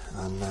night,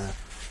 and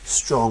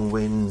strong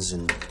winds,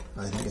 and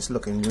I think it's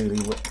looking really,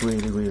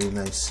 really, really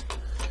nice.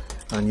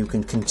 And you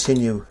can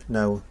continue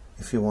now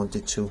if you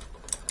wanted to.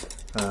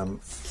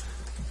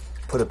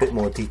 Put a bit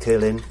more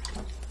detail in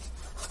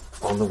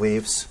on the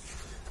waves,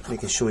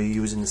 making sure you're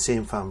using the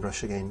same fan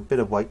brush again. A bit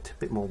of white, a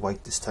bit more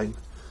white this time,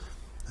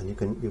 and you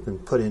can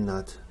put in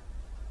that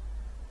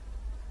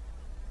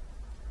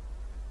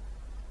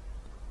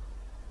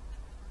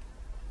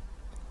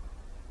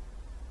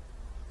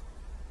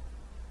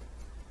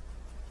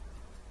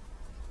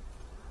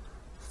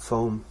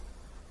foam.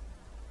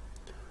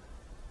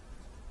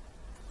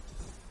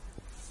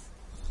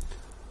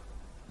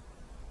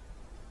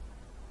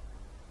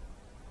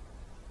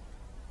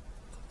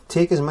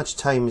 Take as much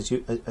time as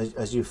you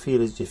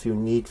feel as if you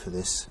need for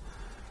this.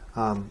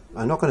 I'm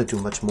not going to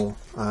do much more.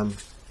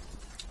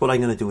 What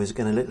I'm going to do is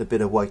get a little bit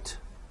of white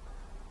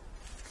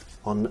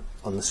on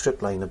the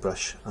strip liner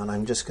brush, and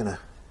I'm just going to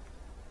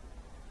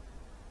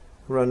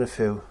run a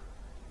few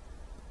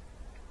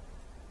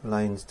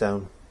lines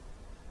down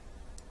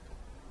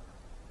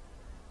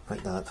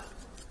like that.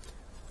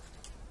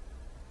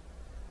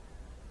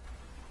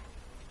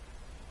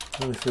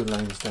 Run a few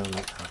lines down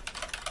like that.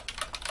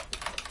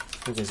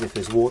 Look as if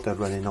there's water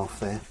running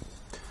off there.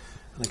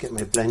 And I get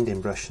my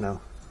blending brush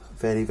now,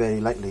 very, very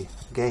lightly,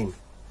 again,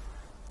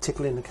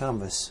 tickling the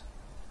canvas,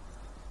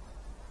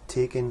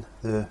 taking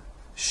the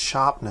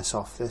sharpness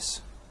off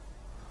this.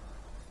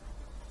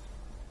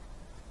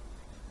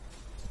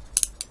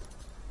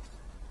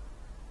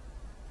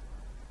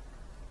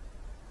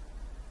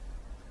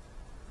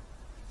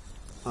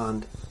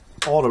 And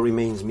all it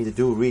remains me to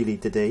do really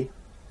today,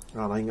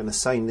 and I'm going to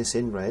sign this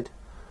in red,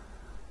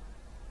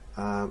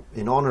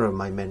 in honour of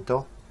my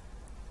mentor,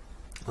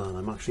 and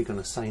I'm actually going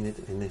to sign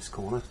it in this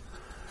corner,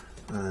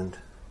 and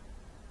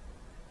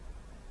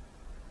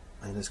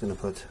I'm just going to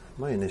put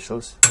my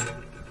initials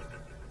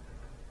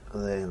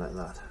there like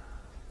that.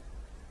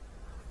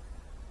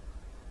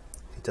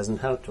 It doesn't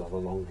help to have a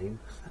long name.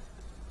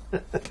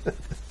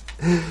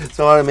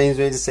 So all it remains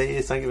me to say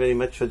is thank you very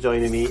much for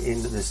joining me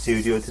in the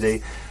studio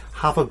today.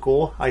 Have a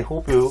go. I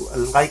hope you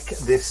like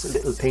this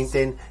little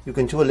painting. You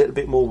can do a little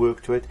bit more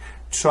work to it.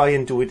 Try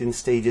and do it in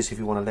stages if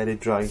you want to let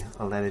it dry.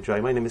 I'll let it dry.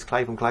 My name is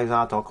Clive from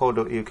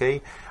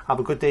clivesart.co.uk. Have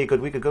a good day, a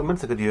good week, a good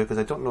month, a good year, because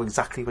I don't know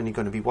exactly when you're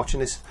going to be watching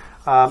this.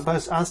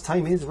 But as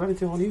time is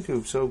relative on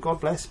YouTube, so God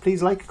bless.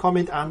 Please like,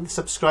 comment and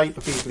subscribe.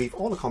 Please leave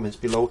all the comments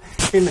below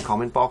in the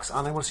comment box,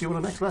 and I will see you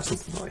in the next lesson.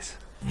 Nice.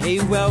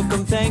 Hey,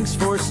 welcome, thanks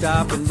for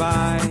stopping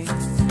by.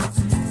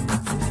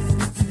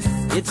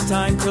 It's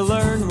time to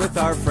learn with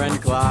our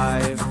friend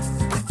Clive.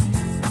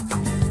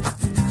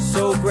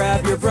 So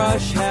grab your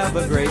brush, have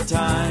a great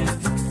time.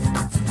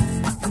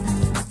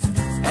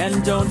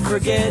 And don't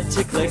forget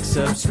to click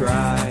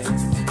subscribe.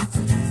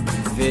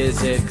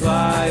 Visit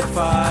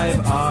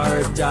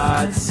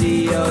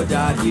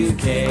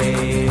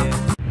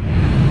clive5art.co.uk.